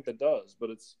teams I think that does, but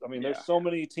there's so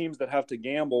many teams that have to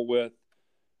gamble with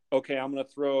okay, I'm going to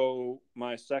throw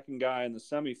my second guy in the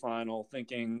semifinal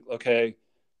thinking, okay,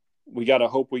 we got to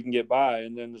hope we can get by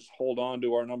and then just hold on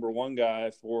to our number one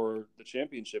guy for the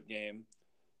championship game.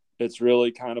 It's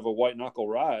really kind of a white knuckle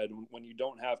ride when you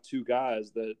don't have two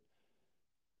guys that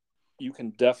you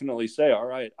can definitely say, all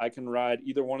right, I can ride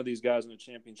either one of these guys in a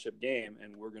championship game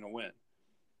and we're going to win.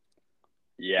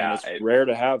 Yeah. And it's rare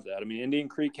to have that. I mean, Indian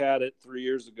Creek had it 3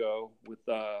 years ago with,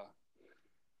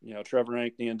 Trevor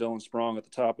Ankney and Dylan Sprong at the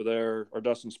top of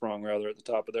Dustin Sprong rather, at the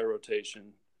top of their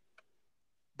rotation.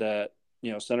 That,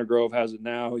 Center Grove has it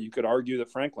now. You could argue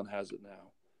that Franklin has it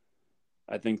now.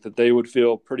 I think that they would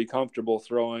feel pretty comfortable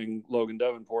throwing Logan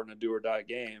Davenport in a do or die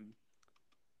game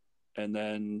and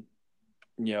then,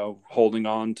 holding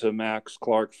on to Max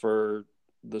Clark for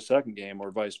the second game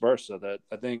or vice versa. That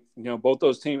I think, both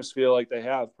those teams feel like they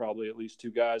have probably at least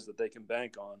two guys that they can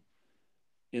bank on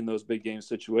in those big game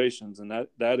situations. And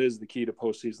that is the key to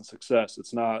postseason success.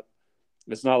 It's not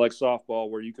like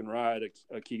softball where you can ride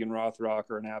a Keegan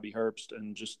Rothrock or an Abby Herbst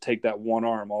and just take that one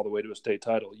arm all the way to a state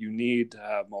title. You need to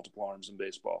have multiple arms in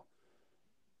baseball.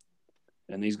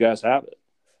 And these guys have it.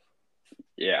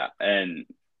 Yeah. And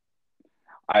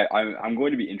I'm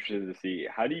going to be interested to see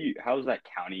how's that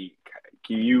county?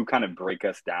 Can you kind of break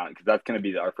us down? Because that's going to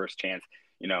be our first chance.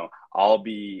 I'll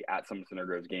be at some Center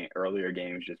Grove's earlier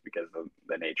games just because of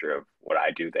the nature of what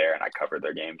I do there, and I cover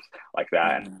their games like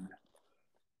that. And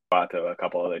out to a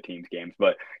couple other teams' games,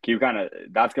 but can you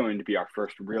that's going to be our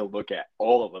first real look at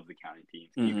all of the county teams.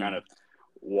 Can you kind of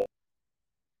what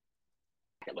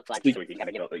it looks like so we can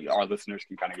kind of our listeners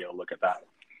can kind of get a look at that?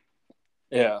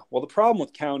 Yeah. Well, the problem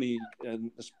with county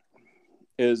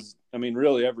is,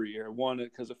 really every year, one,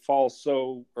 because it falls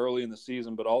so early in the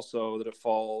season, but also that it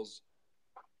falls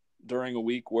during a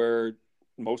week where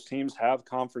most teams have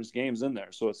conference games in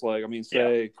there. So it's like,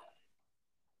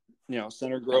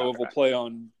 Center Grove will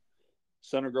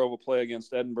play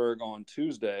against Edinburgh on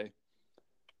Tuesday,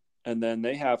 and then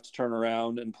they have to turn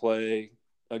around and play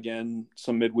again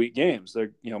some midweek games.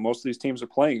 They're, most of these teams are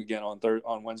playing again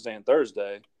on Wednesday and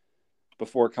Thursday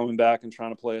before coming back and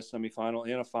trying to play a semifinal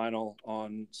and a final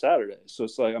on Saturday. So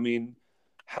it's like,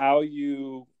 how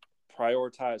you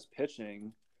prioritize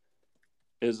pitching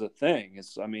is a thing.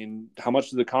 It's, how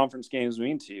much do the conference games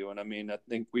mean to you? And I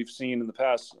think we've seen in the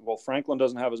past, Franklin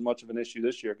doesn't have as much of an issue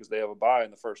this year because they have a bye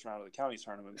in the first round of the county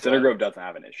tournament. Center Grove doesn't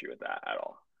have an issue with that at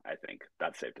all. I think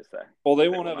that's safe to say. Well, they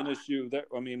won't have an issue.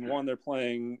 One, they're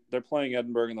playing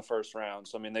Edinburgh in the first round.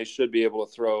 So, they should be able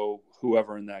to throw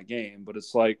whoever in that game. But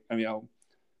it's like,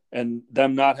 and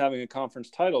them not having a conference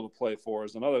title to play for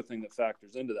is another thing that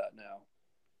factors into that now.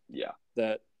 Yeah.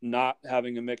 That not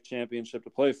having a MIC championship to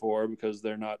play for because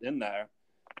they're not in there,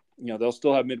 they'll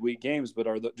still have midweek games, but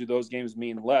do those games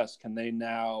mean less? Can they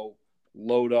now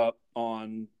load up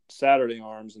on Saturday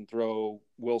arms and throw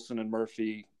Wilson and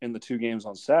Murphy in the two games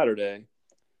on Saturday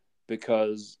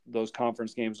because those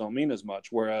conference games don't mean as much?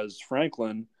 Whereas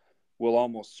Franklin will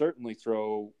almost certainly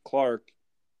throw Clark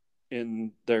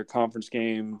in their conference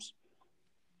games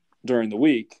during the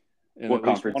week. What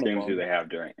conference games do they have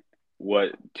during?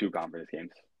 What two conference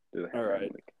games do they have? All right.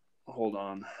 during the week? Hold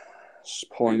on.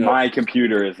 My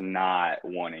computer is not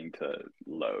wanting to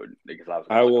load because I'm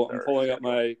pulling up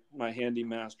my handy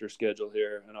master schedule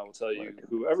here, and I will tell you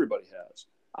who everybody has.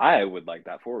 I would like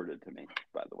that forwarded to me,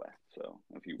 by the way. So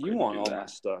if you want all that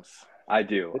stuff, I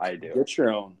do. Get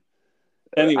your own.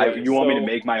 Anyway, you want me to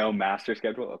make my own master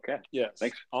schedule? Okay. Yes.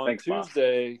 Thanks.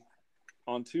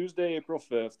 On Tuesday, April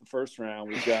 5th, the first round,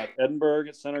 we've got Edinburgh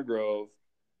at Center Grove.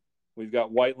 We've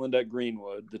got Whiteland at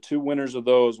Greenwood. The two winners of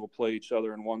those will play each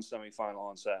other in one semifinal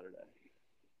on Saturday.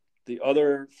 The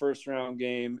other first-round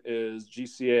game is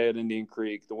GCA at Indian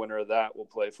Creek. The winner of that will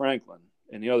play Franklin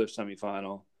in the other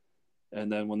semifinal. And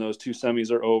then when those two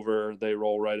semis are over, they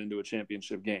roll right into a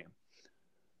championship game.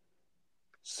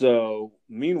 So,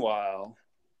 meanwhile,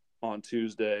 on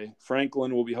Tuesday,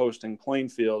 Franklin will be hosting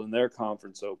Plainfield in their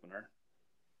conference opener.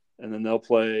 And then they'll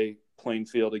play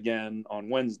Plainfield again on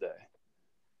Wednesday.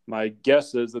 My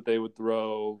guess is that they would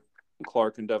throw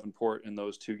Clark and Davenport in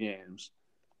those two games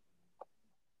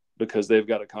because they've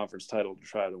got a conference title to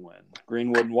try to win.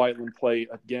 Greenwood and Whiteland play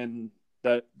again.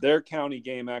 That their county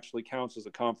game actually counts as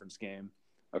a conference game.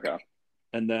 Okay.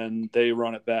 And then they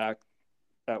run it back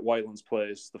at Whiteland's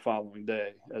place the following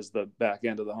day as the back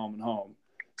end of the home and home.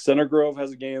 Center Grove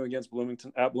has a game against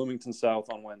Bloomington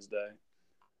South on Wednesday.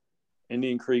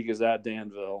 Indian Creek is at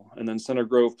Danville. And then Center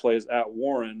Grove plays at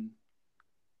Warren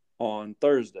on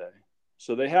Thursday.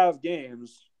 So they have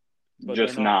games, but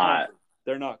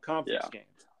they're not conference games.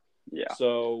 Yeah.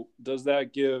 So does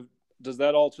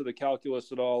that alter the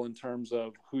calculus at all in terms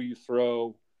of who you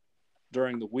throw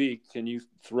during the week, can you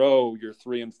throw your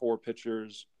 3 and 4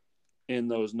 pitchers in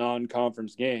those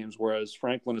non-conference games? Whereas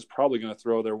Franklin is probably going to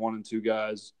throw their 1 and 2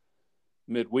 guys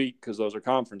midweek because those are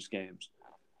conference games.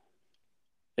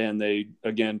 And they,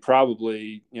 again,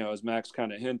 probably, as Max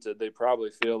kind of hinted, they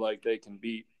probably feel like they can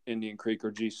beat Indian Creek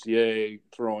or GCA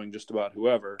throwing just about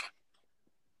whoever.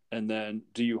 And then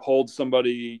do you hold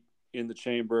somebody in the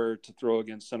chamber to throw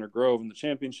against Center Grove in the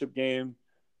championship game?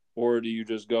 Or do you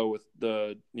just go with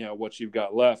the, what you've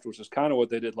got left, which is kind of what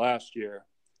they did last year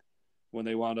when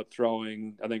they wound up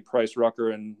throwing, I think, Price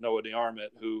Rucker and Noah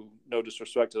DeArmit, who, no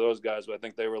disrespect to those guys, but I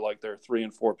think they were like their 3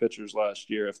 and 4 pitchers last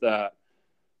year, if that.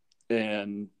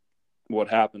 And what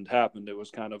happened. It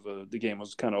was kind of the game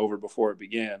was kind of over before it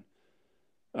began.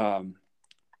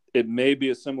 It may be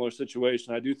a similar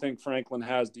situation. I do think Franklin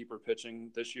has deeper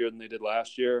pitching this year than they did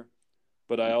last year.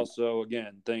 But I also,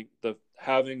 again, think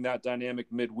having that dynamic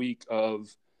midweek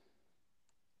of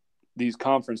these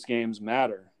conference games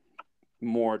matter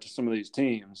more to some of these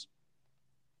teams.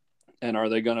 And are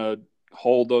they going to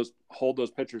hold those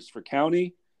pitchers for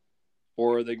county,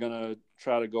 or are they going to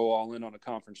try to go all in on a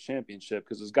conference championship?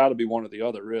 Because it's got to be one or the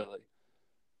other, really.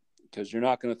 Because you're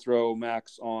not going to throw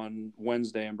Max on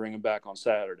Wednesday and bring him back on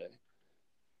Saturday.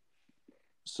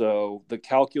 So the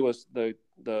calculus, the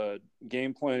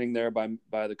game planning there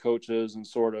by the coaches and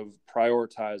sort of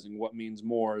prioritizing what means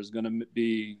more is going to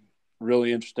be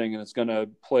really interesting, and it's going to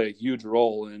play a huge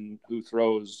role in who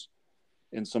throws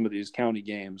in some of these county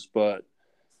games. But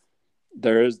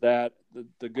there is that.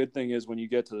 The good thing is when you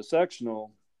get to the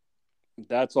sectional,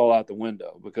 that's all out the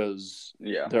window because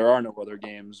there are no other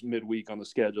games midweek on the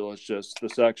schedule. It's just the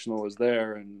sectional is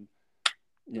there, and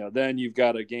then you've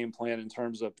got a game plan in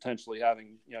terms of potentially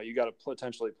having, you got to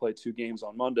potentially play 2 games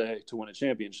on Monday to win a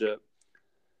championship.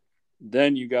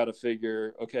 Then you got to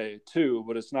figure, okay, 2,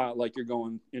 but it's not like you're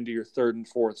going into your 3rd and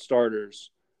 4th starters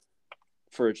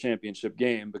for a championship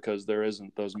game because there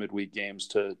isn't those midweek games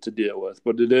to deal with.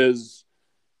 But it is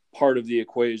part of the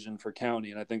equation for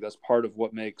county, and I think that's part of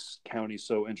what makes county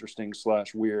so interesting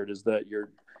 / weird is that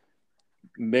you're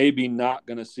maybe not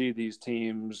going to see these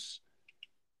teams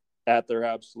at their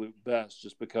absolute best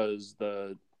just because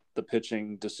the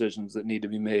pitching decisions that need to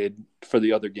be made for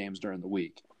the other games during the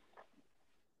week.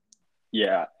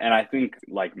 Yeah, and I think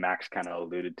like Max kind of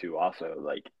alluded to also,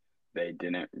 like they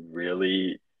didn't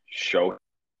really show.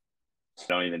 I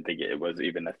don't even think it was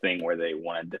even a thing where they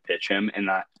wanted to pitch him in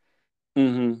that.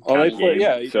 Oh, they played,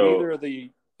 game. So neither of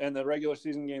the regular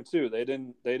season game too. They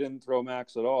didn't throw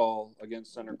Max at all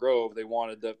against Center Grove. They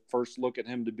wanted the first look at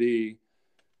him to be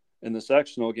in the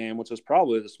sectional game, which is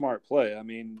probably the smart play. I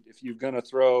mean, if you're going to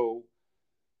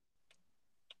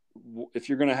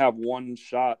have one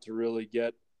shot to really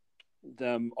get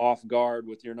them off guard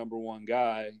with your number 1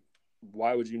 guy,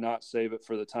 why would you not save it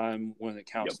for the time when it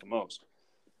counts the most?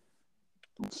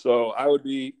 So I would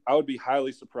be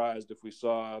highly surprised if we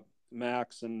saw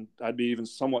Max, and I'd be even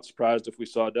somewhat surprised if we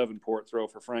saw Davenport throw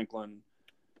for Franklin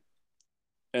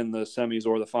in the semis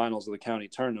or the finals of the county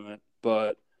tournament.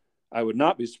 But I would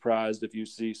not be surprised if you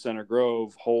see Center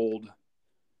Grove hold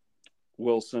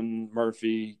Wilson,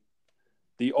 Murphy.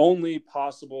 The only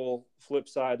possible flip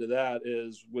side to that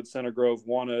is, would Center Grove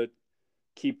want to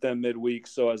keep them midweek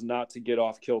so as not to get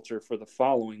off kilter for the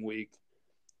following week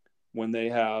when they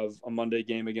have a Monday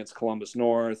game against Columbus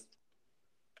North,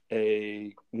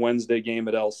 a Wednesday game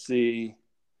at LC,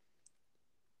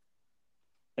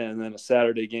 and then a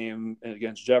Saturday game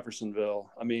against Jeffersonville?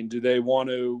 I mean, do they want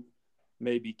to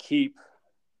maybe keep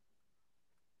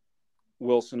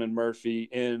Wilson and Murphy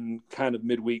in kind of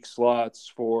midweek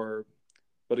slots for?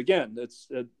 But again,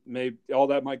 all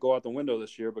that might go out the window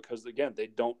this year because, again, they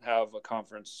don't have a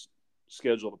conference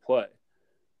schedule to play.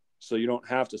 So you don't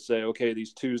have to say, okay,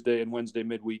 these Tuesday and Wednesday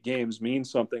midweek games mean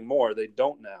something more. They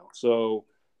don't now. So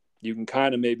you can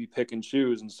kind of maybe pick and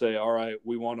choose and say, all right,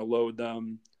 we want to load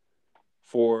them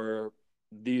for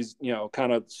these,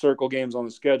 kind of circle games on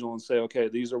the schedule and say, okay,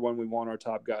 these are when we want our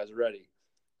top guys ready.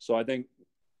 So I think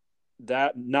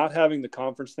that not having the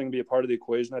conference thing be a part of the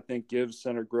equation, I think gives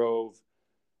Center Grove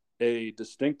a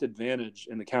distinct advantage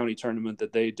in the county tournament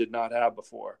that they did not have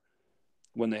before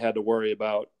when they had to worry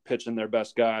about pitching their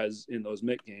best guys in those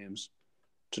MIT games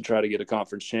to try to get a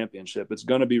conference championship. It's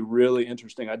going to be really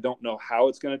interesting. I don't know how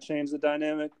it's going to change the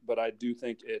dynamic, but I do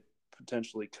think it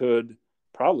potentially could,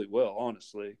 probably will,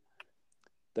 honestly,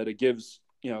 that it gives,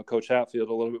 Coach Hatfield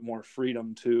a little bit more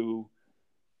freedom to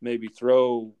maybe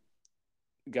throw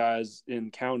guys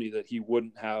in county that he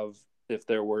wouldn't have if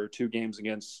there were 2 games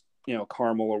against,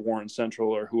 Carmel or Warren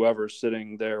Central or whoever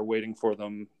sitting there waiting for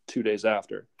them 2 days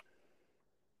after.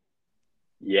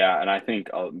 Yeah, and I think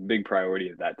a big priority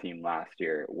of that team last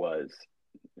year was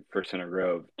for Center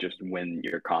Grove just win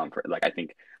your conference. Like I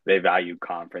think they value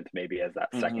conference maybe as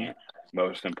that Mm-hmm. second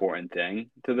most important thing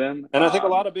to them. And I think a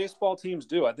lot of baseball teams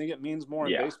do. I think it means more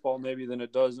in Yeah, baseball maybe than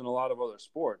it does in a lot of other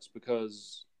sports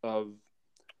because of,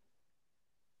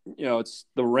 it's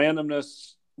the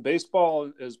randomness. Baseball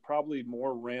is probably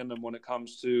more random when it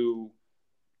comes to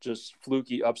just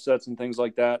fluky upsets and things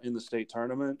like that in the state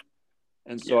tournament.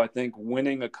 And so yeah. I think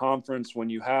winning a conference when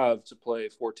you have to play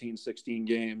 14, 16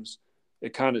 games,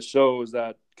 it kind of shows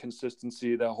that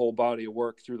consistency, that whole body of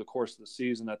work through the course of the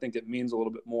season. I think it means a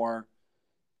little bit more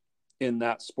in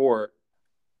that sport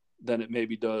than it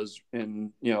maybe does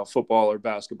in, football or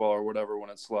basketball or whatever, when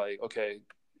it's like, okay,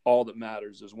 all that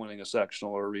matters is winning a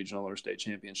sectional or a regional or a state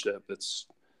championship. It's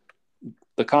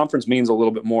the conference means a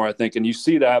little bit more, I think. And you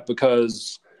see that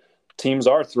because teams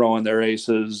are throwing their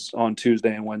aces on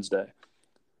Tuesday and Wednesday.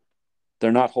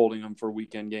 They're not holding them for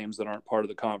weekend games that aren't part of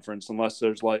the conference unless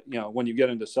there's when you get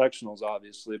into sectionals,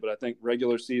 obviously. But I think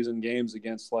regular season games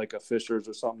against like a Fishers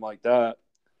or something like that,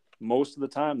 most of the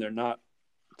time they're not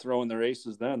throwing their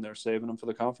aces then. They're saving them for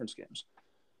the conference games.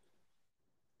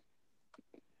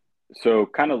 So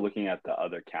kind of looking at the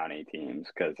other county teams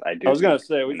because I I do was going think to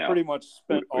say, we've pretty much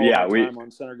spent all of yeah our time on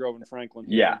Center Grove and Franklin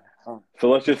yeah. here. So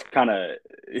let's just kind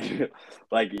of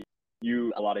like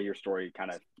a lot of your story kind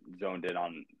of zoned in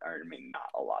on, or I mean, not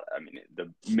a lot. I mean,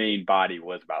 the main body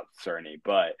was about Cerny,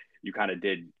 but you kind of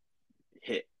did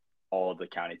hit all of the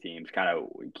county teams. Kind of,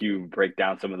 you break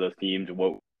down some of those teams,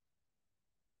 what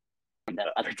the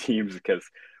other teams, because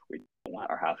we don't want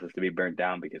our houses to be burnt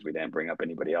down because we didn't bring up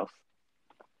anybody else.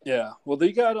 Yeah, well,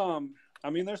 they got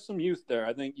there's some youth there.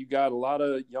 I think you got a lot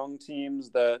of young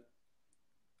teams but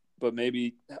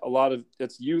maybe a lot of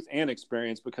it's youth and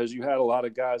experience because you had a lot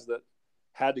of guys that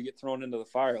had to get thrown into the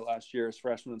fire last year as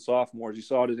freshmen and sophomores. You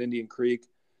saw it at Indian Creek.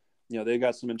 They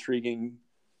got some intriguing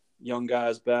young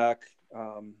guys back.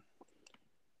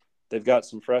 They've got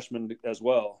some freshmen as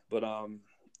well. But,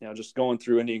 just going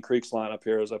through Indian Creek's lineup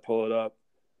here as I pull it up,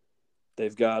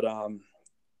 they've got,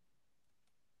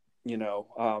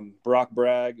 Brock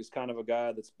Bragg is kind of a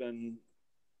guy that's been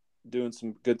doing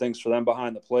some good things for them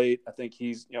behind the plate. I think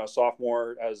he's, a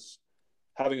sophomore, as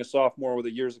having a sophomore with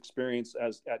a year's experience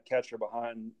at catcher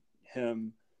behind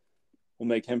him will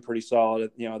make him pretty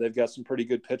solid. They've got some pretty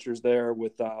good pitchers there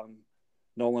with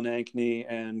Nolan Ankney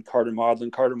and Carter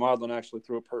Maudlin. Carter Maudlin actually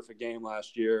threw a perfect game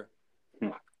last year.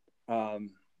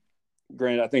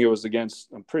 Granted, I think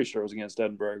I'm pretty sure it was against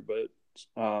Edinburgh, but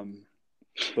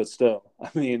still, I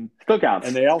mean, still counts.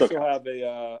 And they also have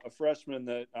a freshman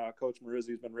that Coach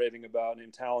Marizzi has been raving about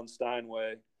named Talon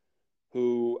Steinway,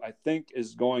 who I think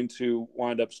is going to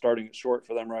wind up starting at short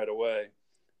for them right away.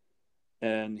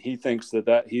 And he thinks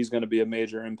that he's going to be a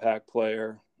major impact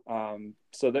player.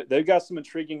 So they've got some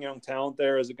intriguing young talent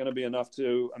there. Is it going to be enough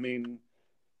to? I mean,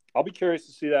 I'll be curious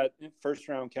to see that first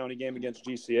round county game against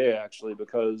GCA actually,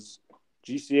 because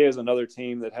GCA is another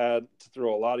team that had to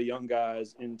throw a lot of young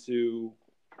guys into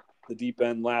the deep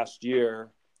end last year,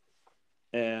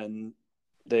 and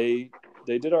they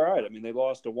did all right. I mean, they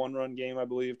lost a 1-run game, I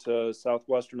believe, to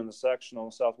Southwestern in the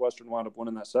sectional. Southwestern wound up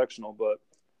winning that sectional, but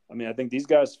I mean, I think these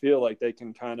guys feel like they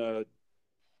can kind of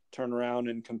turn around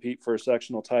and compete for a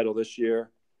sectional title this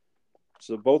year.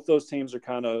 So both those teams are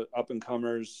kind of up and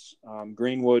comers.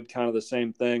 Greenwood, kind of the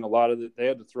same thing. They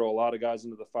had to throw a lot of guys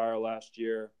into the fire last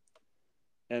year,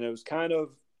 and it was kind of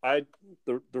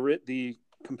the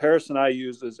comparison I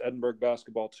used is Edinburgh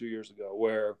basketball 2 years ago,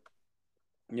 where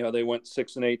they went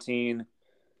 6-18,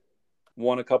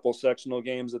 won a couple sectional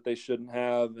games that they shouldn't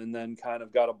have, and then kind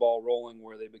of got a ball rolling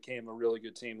where they became a really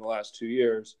good team the last 2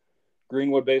 years.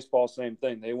 Greenwood baseball, same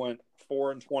thing. They went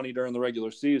 4-20 during the regular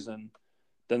season.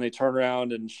 Then they turned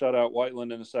around and shut out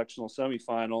Whiteland in a sectional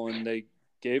semifinal, and they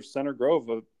gave Center Grove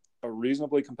a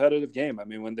reasonably competitive game. I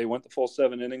mean, when they went the full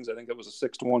 7 innings, I think it was a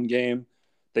 6-1 game.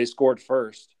 They scored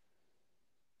first.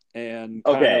 And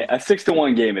a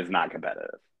 6-1 game is not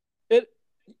competitive.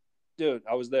 Dude,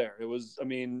 I was there. It was, I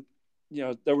mean,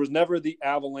 there was never the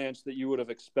avalanche that you would have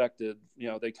expected.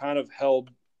 They kind of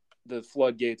held the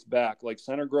floodgates back. Like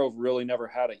Center Grove really never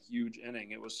had a huge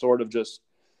inning. It was sort of just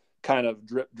kind of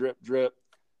drip, drip, drip,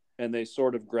 and they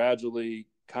sort of gradually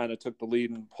kind of took the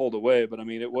lead and pulled away. But I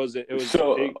mean, it was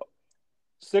so,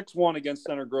 6-1 against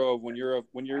Center Grove when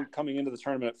you're coming into the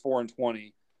tournament at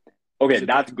 4-20. Okay,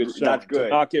 that's good. To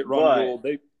not get run ruled.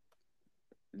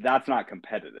 That's not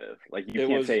competitive. Like you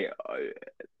can't say.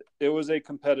 It was a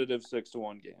competitive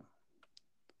 6-1 game.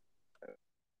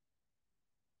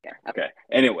 Okay.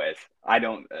 Anyways, I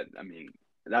don't. I mean,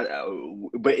 That,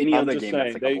 but any I'm other just game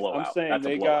that's saying like a blowout. That's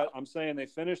a blowout. I'm saying they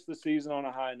finished the season on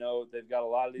a high note. They've got a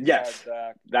lot of these guys Yes,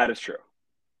 back. that is true.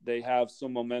 They have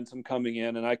some momentum coming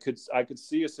in, and I could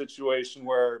see a situation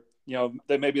where, you know,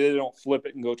 maybe they don't flip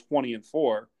it and go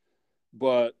 20-4,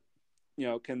 but, you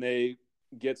know, can they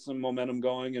get some momentum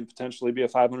going and potentially be a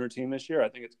 500 team this year? I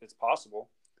think it's possible.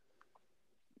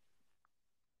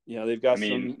 You know, they've got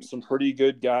some pretty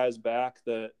good guys back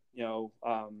that,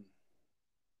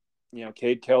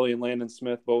 Cade Kelly and Landon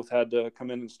Smith both had to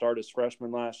come in and start as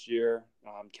freshmen last year.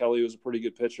 Kelly was a pretty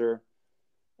good pitcher.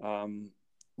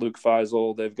 Luke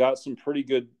Feisel. They've got some pretty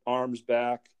good arms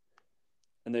back,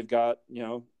 and they've got,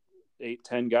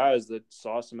 8-10 guys that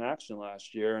saw some action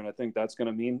last year, and I think that's going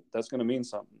to mean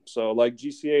something. So, like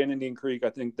GCA and Indian Creek,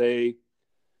 I think they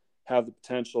have the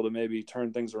potential to maybe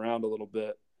turn things around a little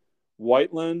bit.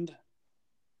 Whiteland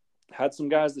had some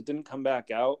guys that didn't come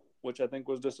back out, which I think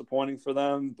was disappointing for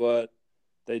them, but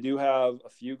they do have a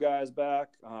few guys back,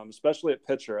 especially at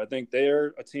pitcher. I think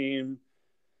they're a team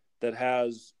that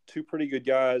has two pretty good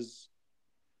guys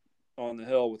on the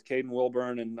hill with Caden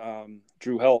Wilburn and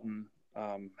Drew Helton.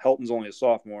 Helton's only a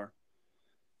sophomore,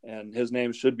 and his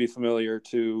name should be familiar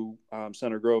to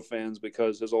Center Grove fans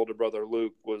because his older brother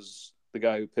Luke was the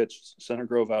guy who pitched Center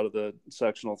Grove out of the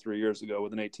sectional 3 years ago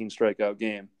with an 18 strikeout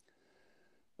game.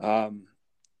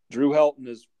 Drew Helton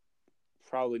is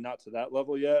probably not to that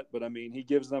level yet, but I mean, he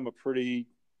gives them a pretty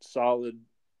solid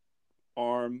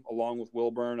arm along with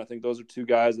Wilburn. I think those are two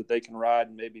guys that they can ride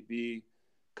and maybe be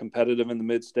competitive in the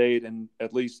mid-state. And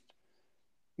at least,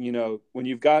 when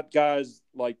you've got guys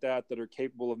like that are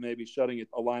capable of maybe shutting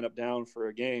a lineup down for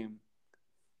a game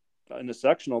in the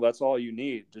sectional, that's all you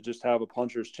need to just have a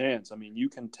puncher's chance. I mean, you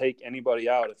can take anybody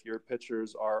out if your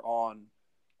pitchers are on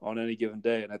any given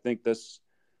day. And I think this,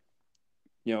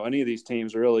 any of these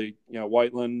teams really,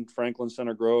 Whiteland, Franklin,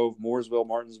 Center Grove, Mooresville,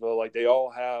 Martinsville, like they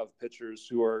all have pitchers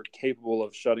who are capable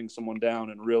of shutting someone down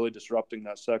and really disrupting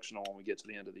that sectional when we get to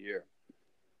the end of the year.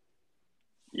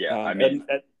 Yeah,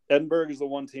 Edinburgh is the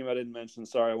one team I didn't mention.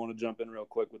 Sorry, I want to jump in real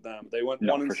quick with them. They went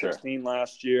 1-16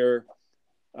 last year.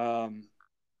 A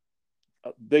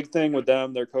big thing with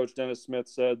them, their coach Dennis Smith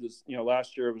said this,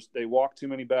 last year they walked too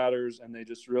many batters and they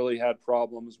just really had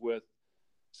problems with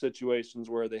situations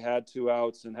where they had two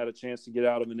outs and had a chance to get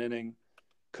out of an inning,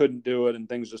 couldn't do it, and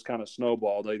things just kind of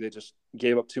snowballed. They just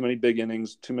gave up too many big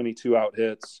innings, too many 2-out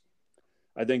hits.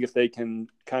 I think if they can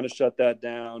kind of shut that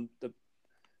down, the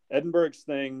Edinburgh's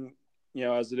thing,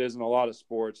 as it is in a lot of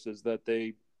sports, is that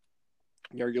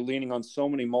you're leaning on so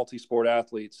many multi-sport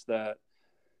athletes that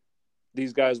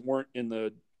these guys weren't in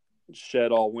the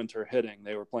shed all winter hitting.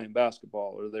 They were playing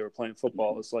basketball or they were playing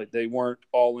football. It's like they weren't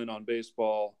all in on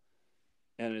baseball.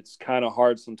 And it's kind of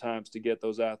hard sometimes to get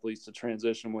those athletes to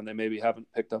transition when they maybe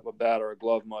haven't picked up a bat or a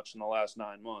glove much in the last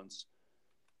 9 months.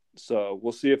 So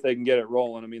we'll see if they can get it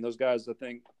rolling. I mean, those guys, I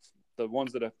think the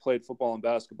ones that have played football and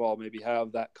basketball maybe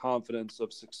have that confidence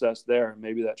of success there. And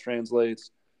maybe that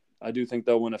translates. I do think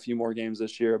they'll win a few more games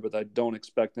this year, but I don't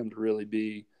expect them to really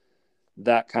be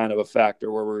that kind of a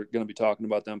factor where we're going to be talking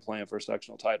about them playing for a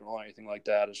sectional title or anything like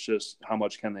that. It's just how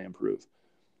much can they improve.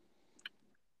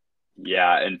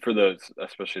 Yeah, and for those,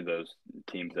 especially those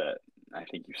teams that I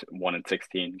think you said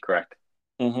 1-16, correct?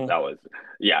 Mm-hmm. That was,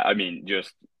 yeah. I mean,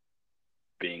 just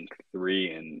being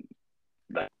 3 and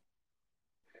that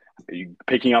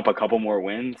picking up a couple more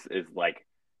wins is like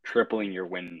tripling your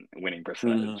winning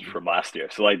percentage from last year.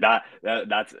 So like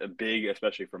that's a big,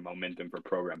 especially for momentum for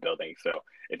program building. So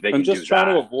if they can just do trying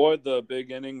that, to avoid the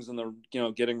big innings and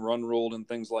the getting run ruled and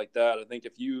things like that. I think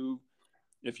if you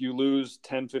lose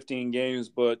 10, 15 games,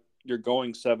 but you're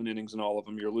going 7 innings in all of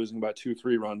them, you're losing by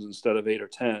 2-3 runs instead of 8 or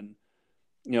 10.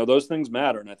 Those things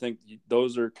matter. And I think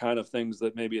those are kind of things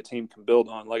that maybe a team can build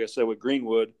on. Like I said, with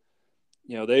Greenwood,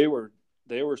 they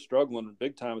were struggling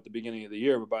big time at the beginning of the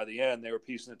year, but by the end they were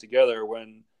piecing it together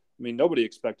when, nobody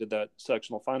expected that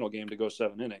sectional final game to go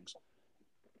 7 innings.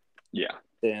 Yeah.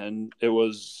 And it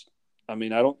was,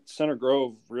 Center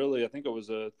Grove really, I think it was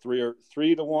a 3-1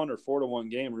 or 4-1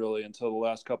 game really until the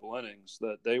last couple innings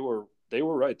that they were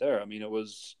right there. It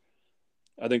was,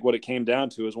 I think what it came down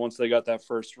to is once they got that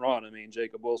first run,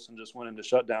 Jacob Wilson just went into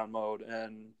shutdown mode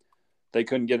and they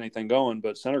couldn't get anything going,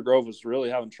 but Center Grove was really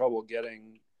having trouble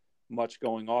getting much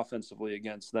going offensively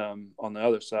against them on the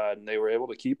other side. And they were able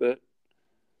to keep it,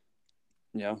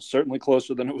 certainly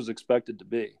closer than it was expected to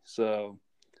be. So,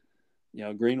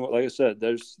 Greenwood, like I said,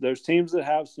 there's teams that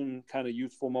have some kind of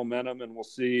youthful momentum, and we'll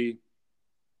see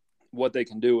what they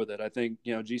can do with it. I think,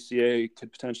 GCA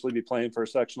could potentially be playing for a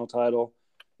sectional title.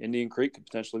 Indian Creek could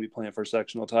potentially be playing for a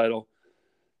sectional title.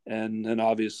 and then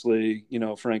obviously,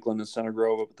 Franklin and Center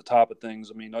Grove up at the top of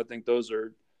things. I mean, I think they're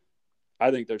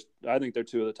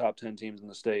two of the top 10 teams in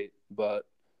the state, but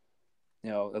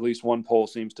at least one poll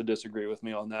seems to disagree with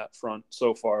me on that front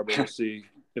so far. But we'll see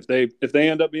if they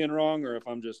end up being wrong, or if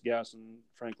I'm just gassing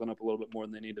Franklin up a little bit more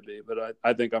than they need to be. But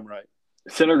I think I'm right.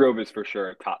 Center Grove is for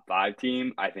sure a top 5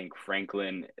 team. I think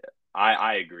Franklin,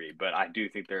 I agree, but I do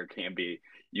think there can be,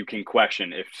 you can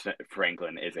question if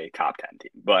Franklin is a top 10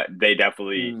 team, but they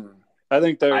definitely. I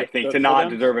think to not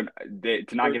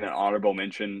get an honorable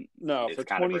mention is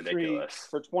kind of ridiculous.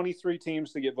 For 23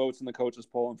 teams to get votes in the coaches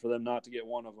poll and for them not to get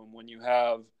one of them, when you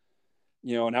have,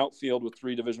 an outfield with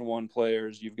 3 Division I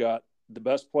players, you've got the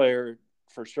best player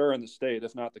for sure in the state,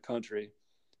 if not the country.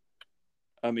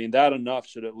 I mean, that enough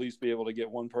should at least be able to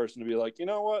get one person to be like, you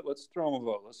know what, let's throw them a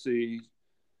vote. Let's see,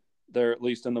 they're at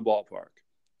least in the ballpark.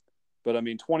 But I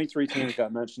mean, 23 teams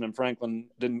got mentioned, and Franklin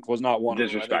was not one of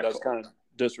them. I think that's kind of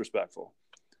disrespectful.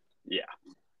 Yeah.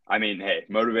 I mean, hey,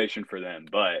 motivation for them,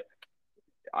 but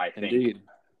I think Indeed.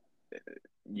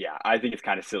 Yeah, I think it's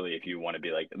kind of silly if you want to be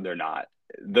like, they're not.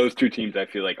 Those 2 teams I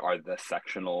feel like are the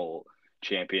sectional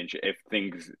championship. If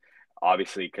things,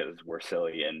 obviously, because we're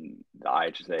silly and the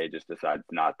IHSA just decides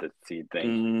not to seed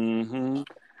things,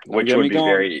 which would be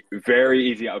very,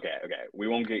 very easy. Okay, we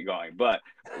won't get going, but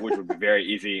which would be very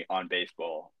easy on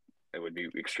baseball. It would be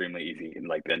extremely easy, and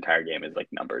like the entire game is like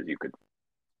numbers. You could.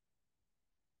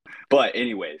 But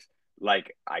anyways,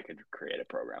 like I could create a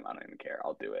program. I don't even care.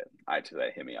 I'll do it.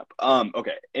 IHSA, hit me up.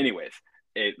 Okay. Anyways,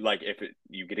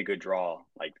 you get a good draw,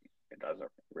 like it doesn't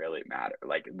really matter.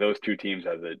 Like those 2 teams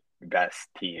are the best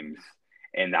teams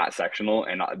in that sectional,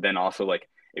 and then also like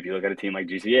if you look at a team like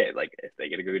GCA, like if they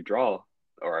get a good draw,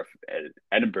 or if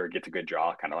Edinburgh gets a good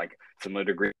draw, kind of like similar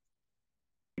degree,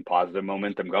 positive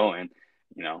momentum going,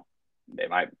 they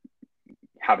might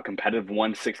have a competitive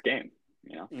 1-6 game.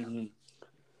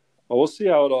 Well, we'll see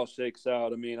how it all shakes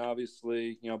out. I mean,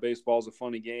 obviously, baseball is a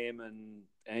funny game and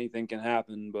anything can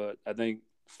happen, but I think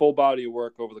full body of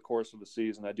work over the course of the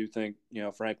season, I do think,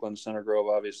 Franklin and Center Grove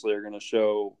obviously are going to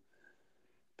show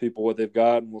people what they've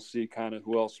got, and we'll see kind of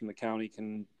who else from the county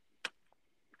can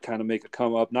kind of make a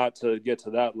come up. Not to get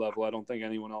to that level. I don't think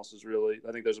anyone else is really –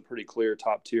 I think there's a pretty clear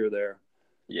top tier there.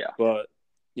 Yeah. But,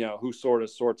 who sort of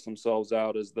sorts themselves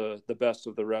out as the best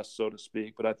of the rest, so to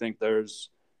speak. But I think there's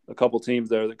 – a couple teams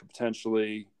there that could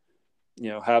potentially,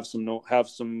 have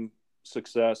some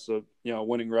success of,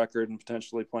 winning record and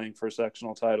potentially playing for a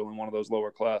sectional title in one of those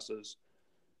lower classes.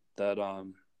 That,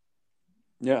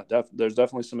 there's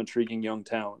definitely some intriguing young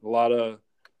talent. A lot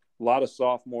of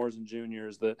sophomores and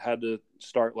juniors that had to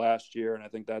start last year, and I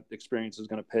think that experience is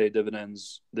going to pay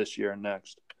dividends this year and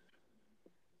next.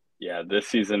 Yeah, this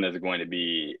season is going to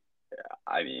be.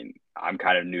 I mean, I'm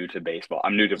kind of new to baseball.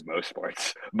 I'm new to most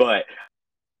sports, but.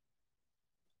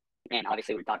 And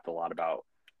obviously, we talked a lot about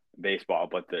baseball,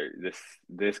 but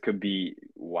this could be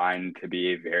wine to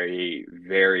be a very,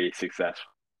 very successful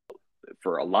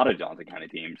for a lot of Johnson County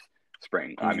teams.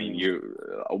 Spring, I mean,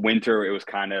 winter it was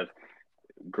kind of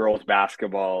girls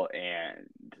basketball, and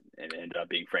it ended up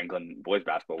being Franklin boys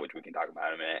basketball, which we can talk about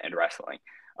in a minute, and wrestling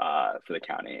for the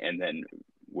county, and then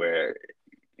where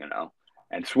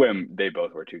and swim, they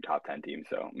both were 2 top 10 teams.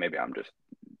 So maybe I'm just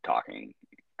talking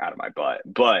out of my butt,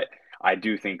 but. I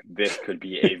do think this could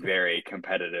be a very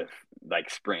competitive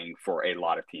spring for a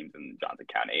lot of teams in Johnson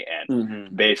County,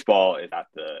 and baseball is at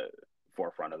the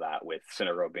forefront of that, with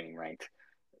Center Grove being ranked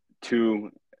 2,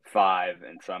 5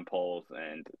 in some polls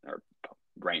or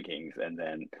rankings, and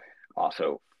then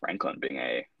also Franklin being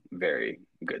a very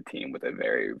good team with a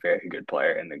very, very good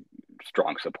player and a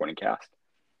strong supporting cast.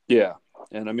 Yeah,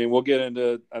 and I mean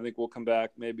I think we'll come back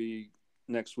maybe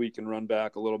next week and run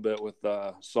back a little bit with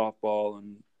softball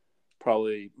and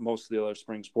probably most of the other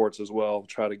spring sports as well.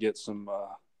 Try to get some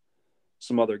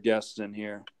other guests in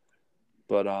here.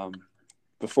 But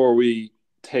before we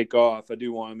take off, I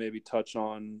do want to maybe touch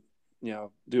on,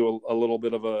 do a little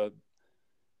bit of a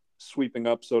sweeping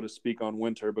up, so to speak, on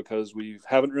winter, because we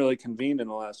haven't really convened in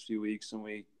the last few weeks, and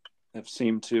we have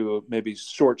seemed to maybe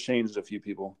shortchanged a few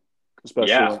people,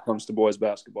 especially when it comes to boys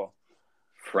basketball.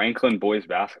 Franklin boys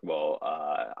basketball,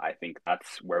 I think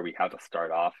that's where we have to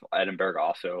start off. Edinburgh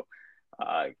also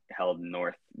held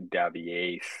North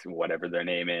Davies, whatever their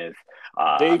name is.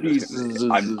 Davies.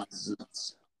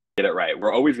 Get it right.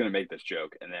 We're always going to make this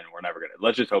joke, and then we're never going to.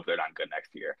 Let's just hope they're not good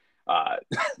next year.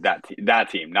 That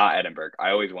team, not Edinburgh.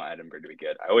 I always want Edinburgh to be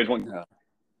good. I always want.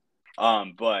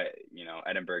 But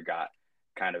Edinburgh got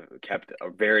kind of kept a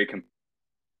very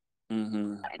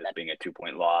Mm-hmm. This being a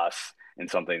 2-point loss and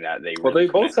something that they Well, really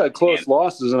they both had close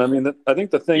losses, and I mean, I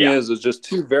think the thing is just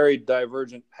two very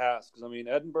divergent paths. Because I mean,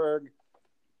 Edinburgh,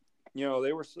 you know,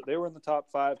 they were in the top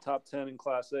 5, top 10 in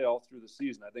Class A all through the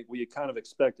season. I think we kind of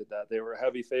expected that. They were a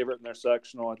heavy favorite in their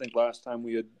sectional. I think last time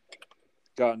we had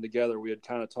gotten together, we had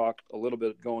kind of talked a little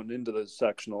bit going into the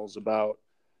sectionals about,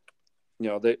 you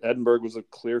know, Edinburgh was a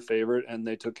clear favorite, and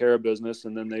they took care of business,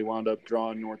 and then they wound up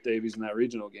drawing North Davies in that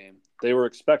regional game. They were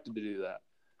expected to do that.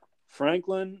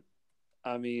 Franklin,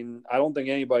 I mean, I don't think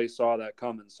anybody saw that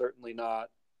coming. Certainly not.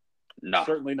 No.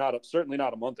 Certainly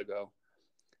not a month ago.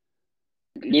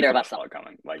 Neither of us saw it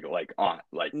coming.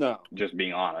 No. Just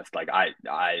being honest, like I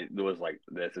was like,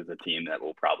 this is a team that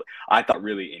will probably. I thought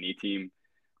really any team,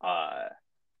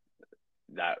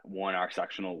 that won our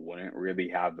sectional wouldn't really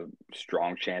have a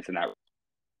strong chance in that.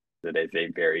 That is a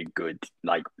very good,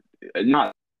 like,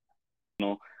 not,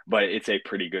 but it's a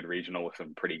pretty good regional with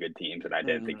some pretty good teams, and I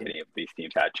didn't think any of these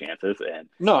teams had chances. And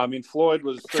no, I mean, Floyd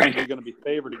was certainly going to be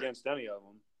favored against any of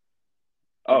them.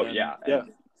 Oh, then, yeah. Yeah.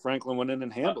 Franklin went in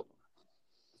and handled them.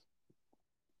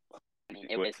 I mean,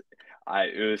 it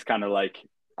was kind of like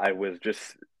I was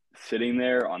just sitting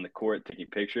there on the court taking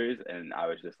pictures, and I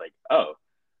was just like, oh,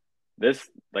 this,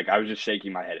 like, I was just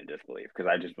shaking my head in disbelief because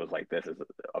I just was like, this is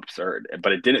absurd.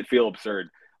 But it didn't feel absurd.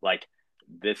 Like,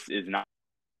 this is not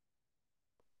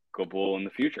in the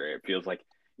future. It feels like,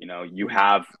 you know, you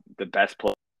have the best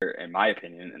player, in my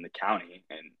opinion, in the county,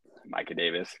 and Micah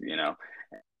Davis, you know,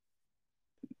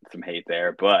 some hate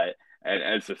there, but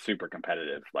it's a super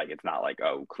competitive. Like, it's not like,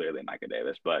 oh, clearly Micah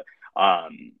Davis, but I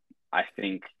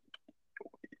think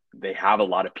they have a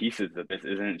lot of pieces that this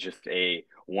isn't just a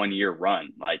 1-year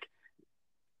run. Like,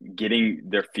 getting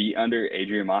their feet under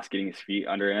Adrian Moss, getting his feet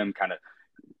under him, kind of,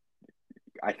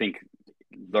 I think,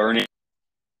 learning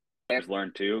players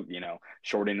learn too, you know,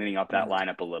 shortening up that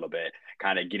lineup a little bit,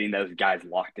 kind of getting those guys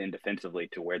locked in defensively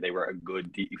to where they were a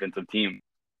good defensive team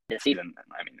this season.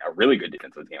 I mean, a really good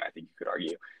defensive team, I think you could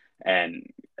argue. And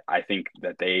I think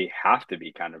that they have to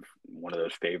be kind of one of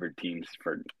those favored teams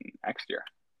for next year.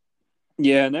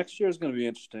 Yeah, next year is going to be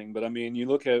interesting. But, I mean, you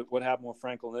look at what happened with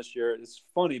Franklin this year, it's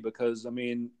funny because, I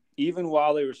mean, even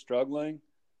while they were struggling,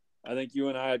 I think you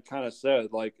and I had kind of said,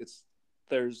 like, it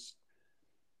was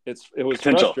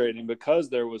potential. Frustrating because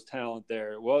there was talent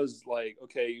there. It was like,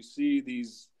 okay, you see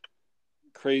these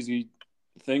crazy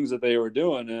things that they were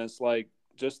doing, and it's like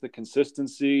just the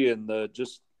consistency and the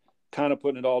just kind of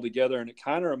putting it all together. And it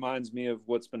kind of reminds me of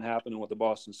what's been happening with the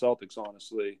Boston Celtics,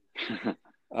 honestly.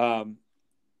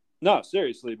 No,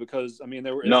 seriously, because I mean,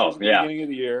 the beginning of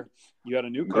the year. You had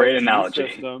a new coach, great analogy, new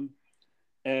system,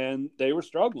 and they were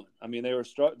struggling. I mean, there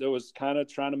was kind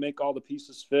of trying to make all the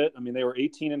pieces fit. I mean, they were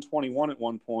 18-21 at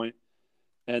one point,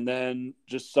 and then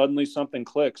just suddenly something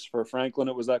clicks. For Franklin,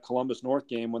 it was that Columbus North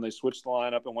game when they switched the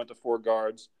lineup and went to 4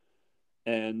 guards.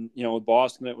 And, you know, with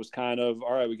Boston, it was kind of,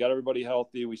 all right, we got everybody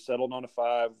healthy. We settled on a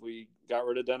 5. We got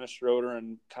rid of Dennis Schroeder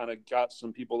and kind of got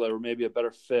some people that were maybe a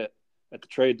better fit at the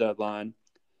trade deadline.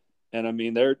 And, I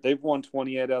mean, they've won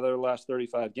 28 out of their last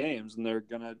 35 games, and they're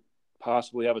going to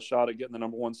possibly have a shot at getting the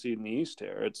number 1 seed in the East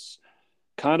here. It's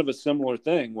kind of a similar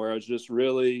thing where it's just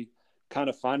really kind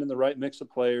of finding the right mix of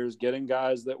players, getting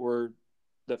guys that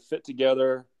fit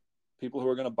together, people who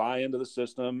are going to buy into the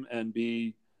system and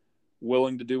be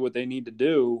willing to do what they need to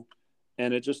do.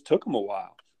 And it just took them a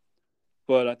while.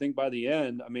 But I think by the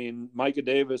end, I mean, Micah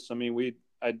Davis, I mean,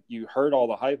 you heard all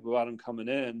the hype about him coming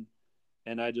in,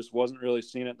 and I just wasn't really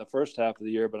seeing it in the first half of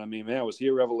the year. But, I mean, man, was he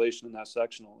a revelation in that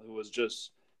sectional? It was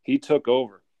just – he took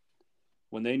over.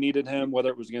 When they needed him, whether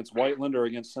it was against Whiteland or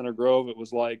against Center Grove, it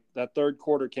was like that third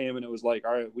quarter came and it was like,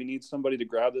 all right, we need somebody to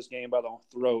grab this game by the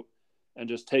throat and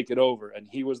just take it over. And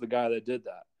he was the guy that did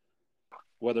that.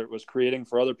 Whether it was creating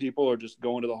for other people or just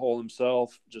going to the hole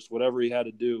himself, just whatever he had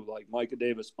to do. Like, Micah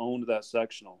Davis owned that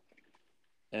sectional.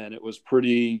 And it was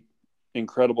pretty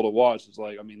incredible to watch. It's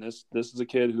like, I mean, this is a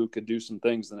kid who could do some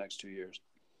things the next 2 years.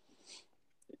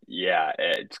 Yeah,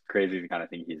 it's crazy to kind of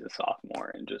think he's a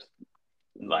sophomore and just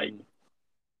like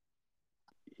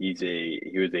he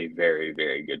was a very,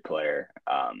 very good player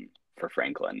for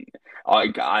Franklin.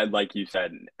 I like you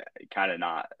said, kind of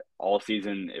not all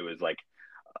season. It was like,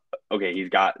 okay, he's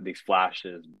got these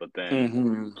flashes, but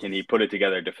then can he put it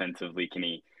together defensively? Can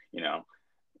he, you know,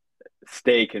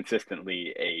 stay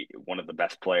consistently one of the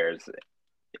best players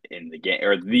in the game,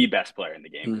 or the best player in the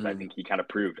game? Because I think he kind of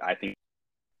proved. I think,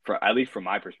 at least from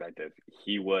my perspective,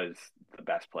 he was the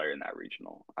best player in that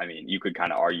regional. I mean, you could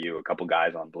kind of argue a couple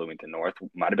guys on Bloomington North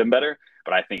might have been better,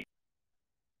 but I think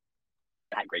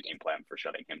had a great game plan for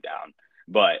shutting him down.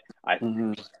 But I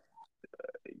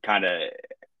kind of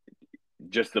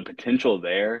just the potential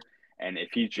there. And if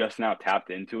he's just now tapped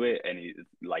into it, and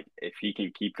if he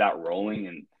can keep that rolling,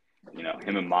 and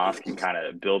him and Moss can kind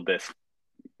of build this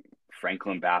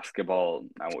Franklin basketball,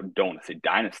 don't want to say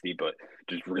dynasty, but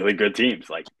just really good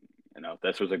teams.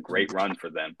 This was a great run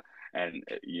for them, and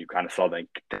you kind of saw the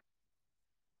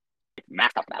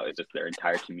mass up now. It's just their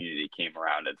entire community came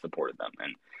around and supported them,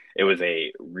 and it was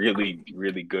a really,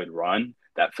 really good run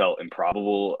that felt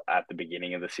improbable at the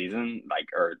beginning of the season,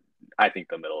 or I think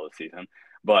the middle of the season.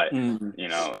 But and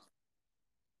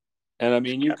I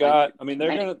mean,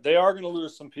 they are gonna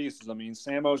lose some pieces. I mean,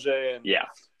 Sam Ogier and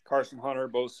Carson Hunter,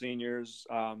 both seniors.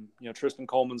 Tristan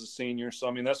Coleman's a senior, so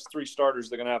I mean that's 3 starters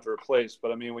they're gonna have to replace.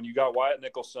 But I mean, when you got Wyatt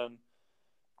Nicholson,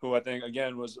 who I think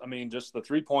again was, I mean, just the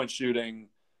 3-point shooting,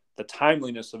 the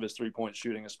timeliness of his 3-point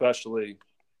shooting, especially.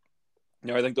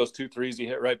 I think those 2 threes he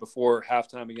hit right before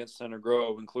halftime against Center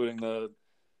Grove, including the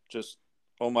just,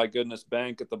 oh my goodness,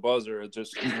 bank at the buzzer. It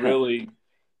just really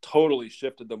totally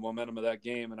shifted the momentum of that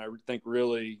game. And I think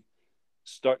really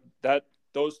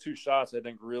those 2 shots, I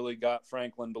think really got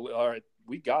Franklin, all right,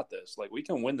 we got this. We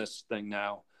can win this thing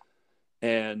now.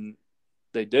 And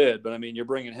they did. But I mean, you're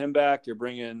bringing him back. You're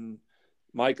bringing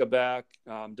Micah back.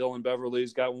 Dylan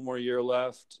Beverly's got 1 more year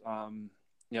left.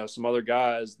 Some other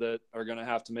guys that are going to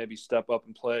have to maybe step up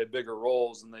and play bigger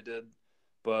roles than they did.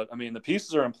 But, I mean, the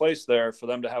pieces are in place there for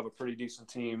them to have a pretty decent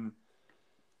team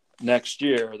next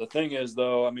year. The thing is,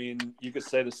 though, I mean, you could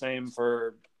say the same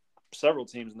for several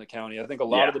teams in the county. I think a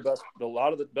lot of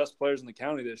the best players in the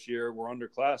county this year were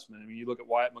underclassmen. I mean, you look at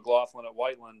Wyatt McLaughlin at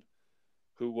Whiteland,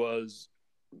 who was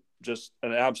just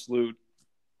an absolute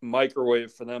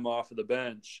microwave for them off of the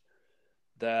bench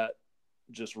that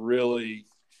just really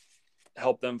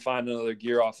helped them find another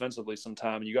gear offensively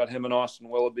sometime. And you got him and Austin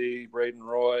Willoughby, Braden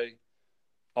Roy,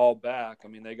 all back. I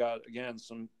mean, they got, again,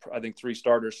 I think 3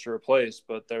 starters to replace,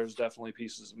 but there's definitely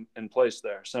pieces in place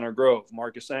there. Center Grove,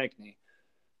 Marcus Ankney,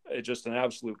 it's just an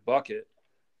absolute bucket.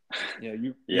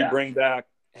 You bring back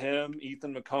him,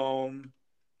 Ethan McComb,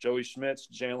 Joey Schmitz,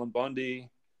 Jalen Bundy.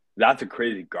 That's a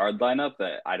crazy guard lineup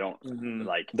that I don't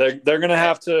like. They're going to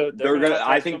have to.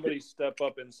 I think somebody step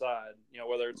up inside.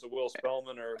 Whether it's a Will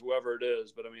Spellman or whoever it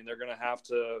is, but I mean, they're going to have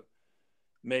to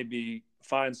maybe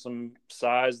find some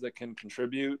size that can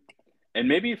contribute. And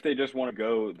maybe if they just want to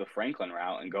go the Franklin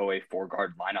route and go a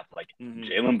 4-guard lineup,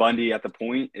 Jalen Bundy at the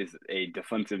point is a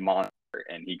defensive monster,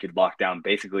 and he could lock down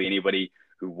basically anybody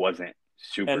who wasn't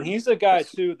super. And he's a guy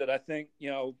too that I think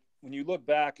when you look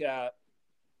back at.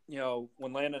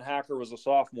 When Landon Hacker was a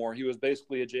sophomore, he was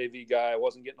basically a JV guy,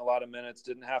 wasn't getting a lot of minutes,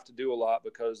 didn't have to do a lot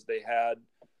because they had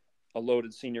a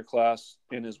loaded senior class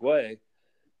in his way.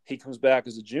 He comes back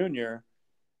as a junior,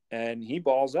 and he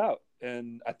balls out.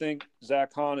 And I think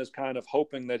Zach Hahn is kind of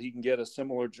hoping that he can get a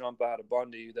similar jump out of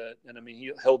Bundy.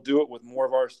 He'll do it with more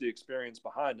varsity experience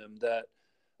behind him. That,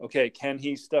 okay, can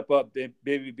he step up,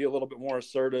 maybe be a little bit more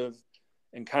assertive,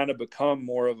 and kind of become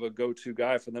more of a go-to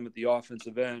guy for them at the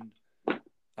offensive end?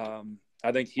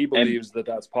 I think he believes that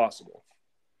that's possible.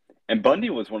 And Bundy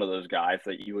was one of those guys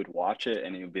that you would watch it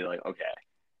and you'd be like, okay,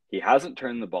 he hasn't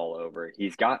turned the ball over.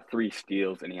 He's got 3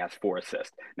 steals and he has 4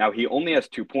 assists. Now, he only has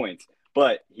 2 points,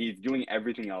 but he's doing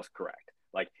everything else correct.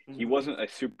 He wasn't a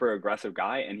super aggressive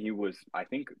guy, and he was, I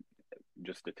think,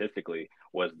 just statistically,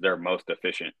 was their most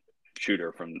efficient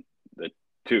shooter from the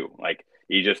 2.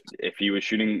 If he was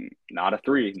shooting not a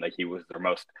 3, he was their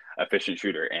most efficient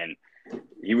shooter. And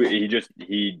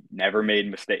he never made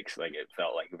mistakes. It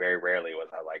felt like very rarely was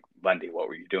I like, Bundy, what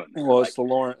were you doing there? Well, it's the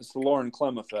Lauren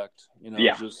Clem effect,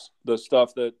 just the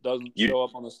stuff that doesn't show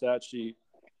up on the stat sheet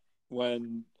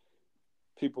when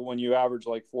you average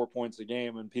 4 points a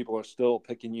game and people are still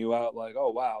picking you out oh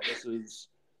wow, this is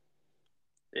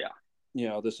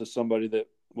this is somebody that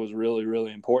was really,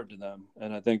 really important to them.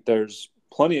 And I think there's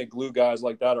plenty of glue guys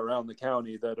like that around the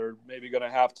county that are maybe going to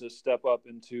have to step up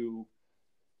into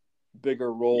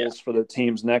bigger roles for the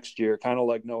teams next year, kind of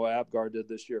like Noah Apgar did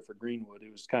this year for Greenwood.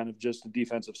 He was kind of just a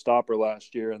defensive stopper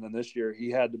last year, and then this year he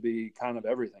had to be kind of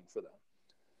everything for them.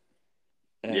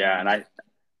 And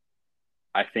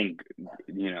I think,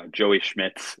 Joey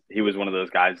Schmitz, he was one of those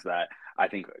guys that I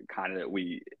think kind of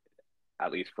we,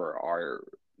 at least for our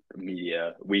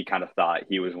media, we kind of thought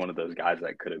he was one of those guys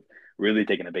that could have really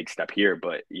taken a big step here.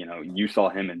 But, you saw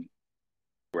him in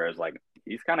whereas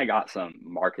he's kind of got some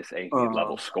Marcus Ankney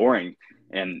level scoring,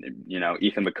 and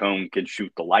Ethan McComb could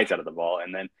shoot the lights out of the ball.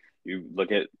 And then you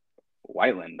look at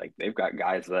Whiteland, they've got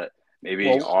guys that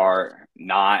maybe are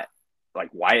not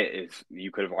Wyatt is.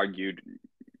 You could have argued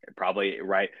probably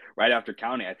right after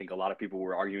county. I think a lot of people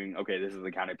were arguing, okay, this is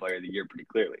the county player of the year pretty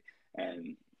clearly.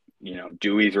 And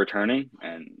Dewey's returning,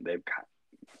 and they've got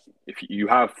if you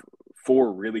have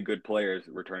four really good players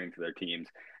returning to their teams,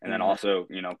 and then also,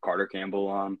 Carter Campbell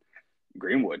on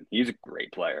Greenwood, he's a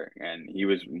great player, and he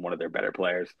was one of their better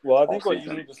players. Well, I think all what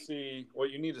you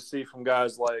need to see from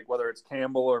guys like whether it's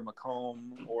Campbell or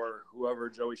McComb or whoever,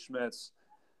 Joey Schmitz,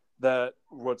 that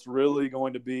what's really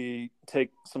going to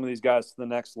take some of these guys to the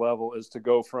next level is to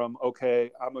go from,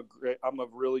 okay, I'm a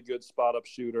really good spot up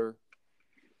shooter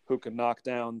who can knock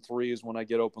down threes when I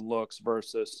get open looks,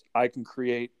 versus I can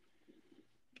create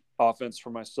offense for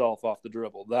myself off the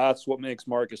dribble. That's what makes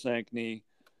Marcus Ankney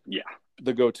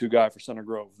the go-to guy for Center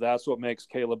Grove. That's what makes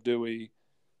Caleb Dewey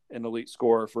an elite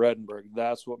scorer for Edinburgh.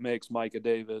 That's what makes Micah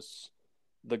Davis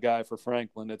the guy for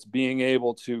Franklin. It's being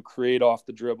able to create off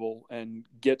the dribble and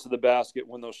get to the basket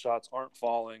when those shots aren't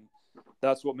falling.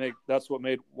 That's what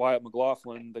made Wyatt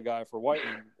McLaughlin the guy for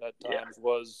Whiteland at times.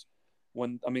 Was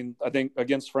when, I think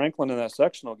against Franklin in that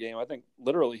sectional game, I think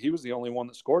literally he was the only one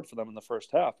that scored for them in the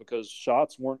first half because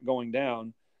shots weren't going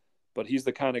down. But he's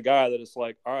the kind of guy that it's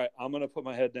like, all right, I'm going to put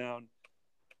my head down,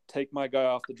 take my guy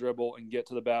off the dribble and get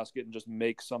to the basket and just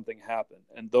make something happen.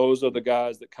 And those are the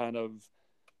guys that kind of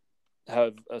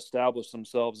have established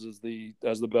themselves as the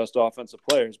best offensive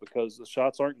players, because the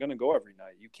shots aren't going to go every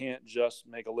night. You can't just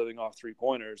make a living off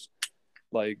 3-pointers.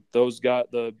 Like those guys,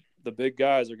 the big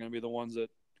guys are going to be the ones that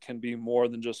can be more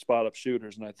than just spot up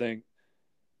shooters. And I think,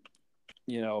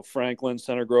 Franklin,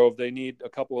 Center Grove, they need a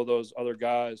couple of those other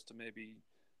guys to maybe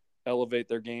elevate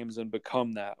their games and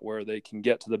become that, where they can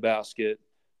get to the basket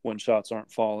when shots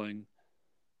aren't falling.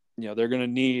 They're going to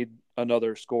need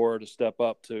another scorer to step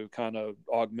up to kind of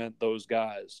augment those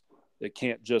guys. They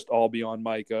can't just all be on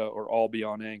Micah or all be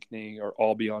on Ankney or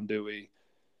all be on Dewey.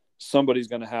 Somebody's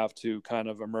going to have to kind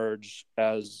of emerge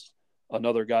as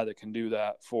another guy that can do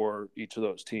that for each of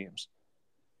those teams.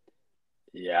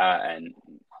 Yeah, and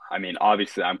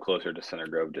obviously I'm closer to Center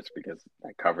Grove just because I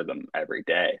cover them every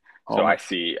day. So I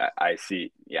see,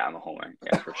 yeah, I'm a homer.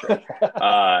 Yeah, for sure.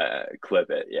 Clip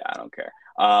it. Yeah, I don't care.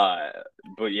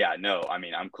 But yeah, no,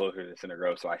 I'm closer to Center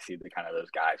Grove, so I see the kind of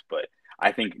those guys. But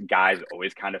I think guys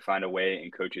always kind of find a way,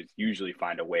 and coaches usually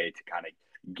find a way to kind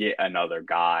of get another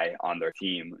guy on their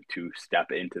team to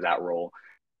step into that role.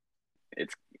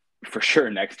 It's for sure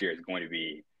next year is going to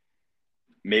be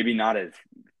maybe not as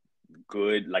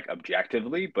good, like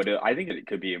objectively, but I think it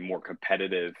could be a more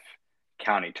competitive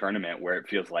county tournament where it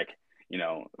feels like,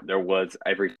 there was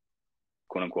every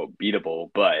quote unquote beatable,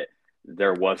 but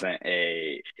there wasn't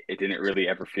it didn't really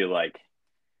ever feel like,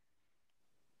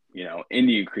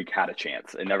 Indian Creek had a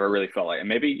chance. It never really felt like, and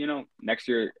maybe, next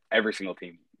year, every single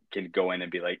team can go in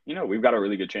and be like, we've got a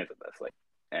really good chance at this.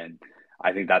 And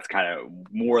I think that's kind of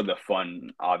more the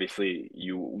fun. Obviously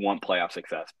you want playoff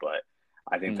success, but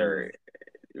I think they're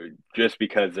just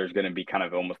because there's going to be kind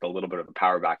of almost a little bit of a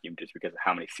power vacuum just because of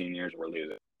how many seniors we're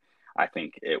losing. I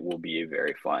think it will be a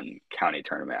very fun county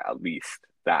tournament, at least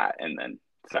that, and then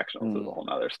sectionals is a whole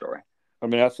nother story.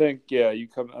 I think,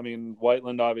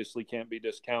 Whiteland obviously can't be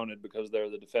discounted because they're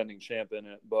the defending champ in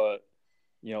it, but,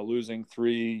 losing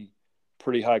 3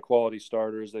 pretty high quality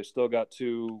starters, they still got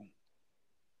 2,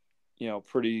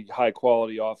 pretty high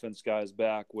quality offense guys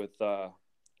back with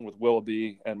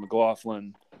Willoughby and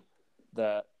McLaughlin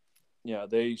that,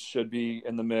 they should be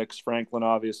in the mix. Franklin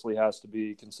obviously has to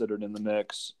be considered in the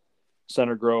mix.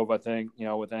 Center Grove, I think,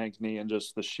 with Ankney and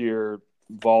just the sheer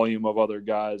volume of other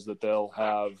guys that they'll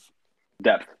have.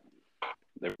 Depth.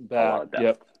 Back.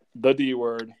 Yep. The D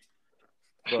word.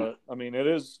 But, it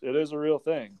is a real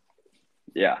thing.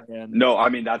 Yeah. And no,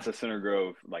 that's a Center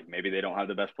Grove. Like, maybe they don't have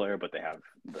the best player, but they have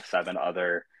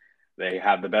they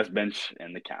have the best bench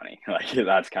in the county. Like,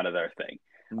 that's kind of their thing.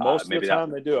 Most of the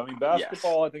time they do.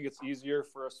 Basketball, yes. I think it's easier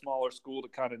for a smaller school to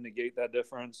kind of negate that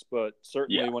difference. But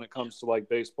certainly when it comes to like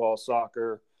baseball,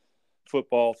 soccer,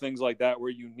 football, things like that, where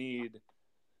you need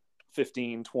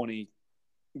 15, 20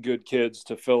 good kids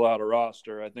to fill out a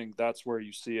roster, I think that's where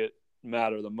you see it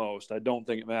matter the most. I don't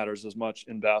think it matters as much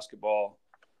in basketball,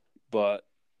 but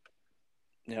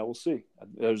we'll see.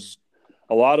 There's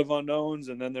a lot of unknowns,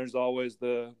 and then there's always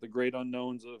the great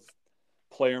unknowns of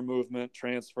player movement,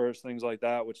 transfers, things like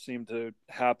that, which seem to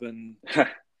happen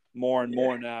more and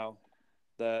more now.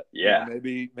 That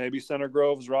maybe Center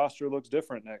Grove's roster looks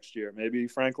different next year. Maybe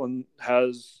Franklin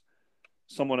has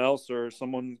someone else, or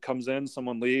someone comes in,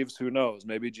 someone leaves. Who knows?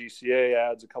 Maybe GCA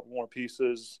adds a couple more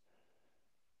pieces.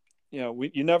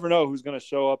 You never know who's going to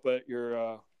show up at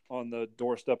your on the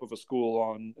doorstep of a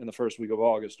school in the first week of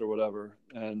August or whatever,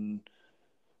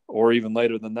 or even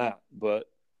later than that. But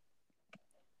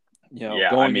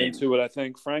going into it, I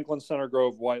think Franklin, Center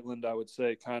Grove, Whiteland, I would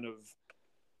say, kind of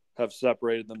have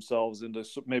separated themselves into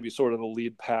maybe sort of the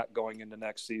lead pack going into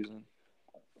next season.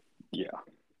 Yeah.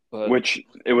 But Which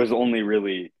it was only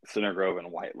really Center Grove and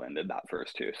Whiteland in that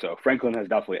first two. So Franklin has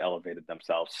definitely elevated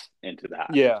themselves into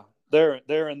that. yeah,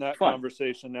 they're in that Fun.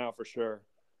 conversation now for sure.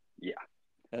 Yeah.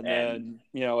 And then,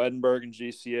 Edinburgh and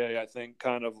GCA, I think,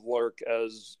 kind of lurk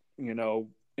as,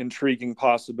 intriguing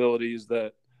possibilities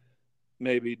that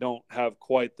maybe don't have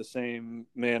quite the same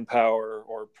manpower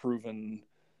or proven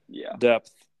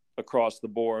depth across the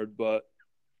board. But,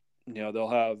 they'll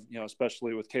have,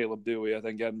 especially with Caleb Dewey, I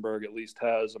think Edinburgh at least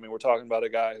has. I mean, we're talking about a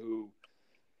guy who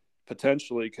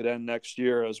potentially could end next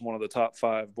year as one of the top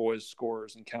 5 boys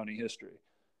scorers in county history.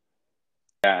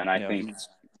 Yeah, and I think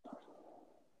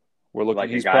we're looking.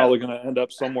 He's probably going to end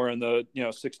up somewhere in the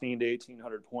 16 to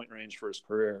 1,800 point range for his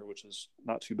career, which is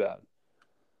not too bad.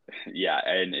 Yeah,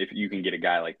 and if you can get a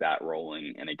guy like that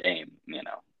rolling in a game,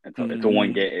 it's a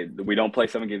one game. We don't play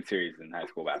 7-game series in high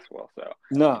school basketball, so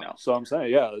no. So I'm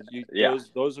saying,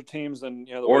 those are teams, and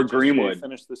the or way Greenwood GCA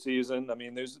finished the season. I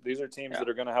mean, these are teams that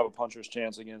are going to have a puncher's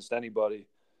chance against anybody.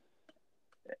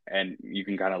 And you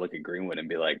can kind of look at Greenwood and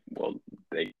be like, well,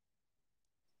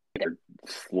 they're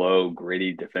slow,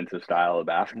 gritty defensive style of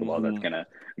basketball that's going to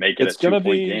make it a 2-point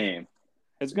game.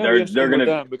 It's going to be interesting with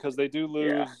them because they do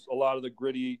lose a lot of the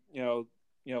gritty,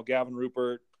 Gavin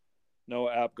Rupert,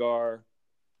 Noah Apgar.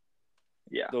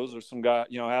 Yeah. Those are some guys,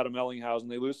 Adam Ellinghausen.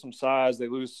 They lose some size. They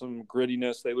lose some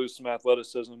grittiness. They lose some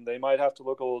athleticism. They might have to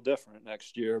look a little different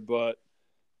next year. But,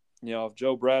 if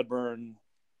Joe Bradburn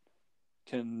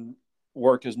can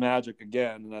work his magic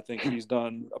again, and I think he's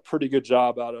done a pretty good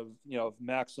job out of,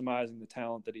 maximizing the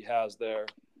talent that he has there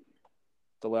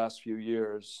the last few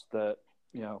years, that,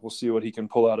 we'll see what he can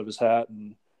pull out of his hat.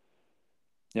 And,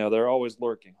 they're always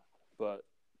lurking. But,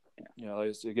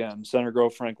 again, Center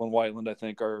Grove, Franklin, Whiteland, I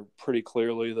think, are pretty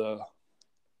clearly the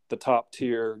top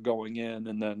tier going in.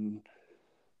 And then,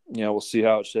 we'll see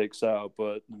how it shakes out.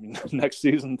 But I mean, next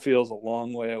season feels a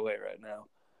long way away right now.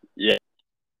 Yeah.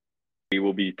 We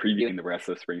will be previewing the rest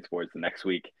of the spring sports the next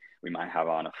week. We might have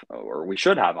on we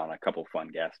should have on a couple fun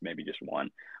guests, maybe just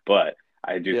one. But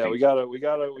I do think we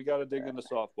gotta dig into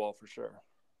softball for sure.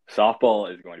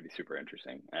 Softball is going to be super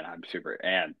interesting, and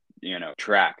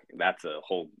track, that's a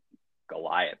whole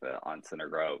Goliath on Center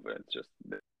Grove. It's just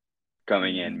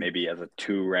coming in maybe as a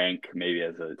 2 rank, maybe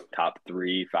as a top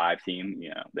 3-5 team.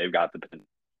 They've got the potential,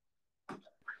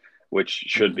 which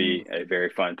should be a very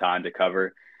fun time to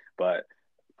cover. But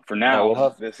for now, we'll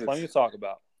have plenty to talk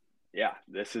about. Yeah,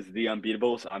 this is the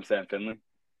Unbeatables. I'm Sam Finley.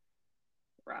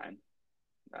 Ryan.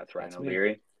 That's Ryan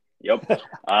O'Leary. Yep.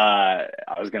 I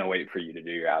was going to wait for you to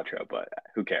do your outro, but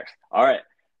who cares? All right.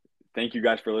 Thank you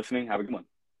guys for listening. Have a good one.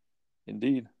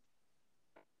 Indeed.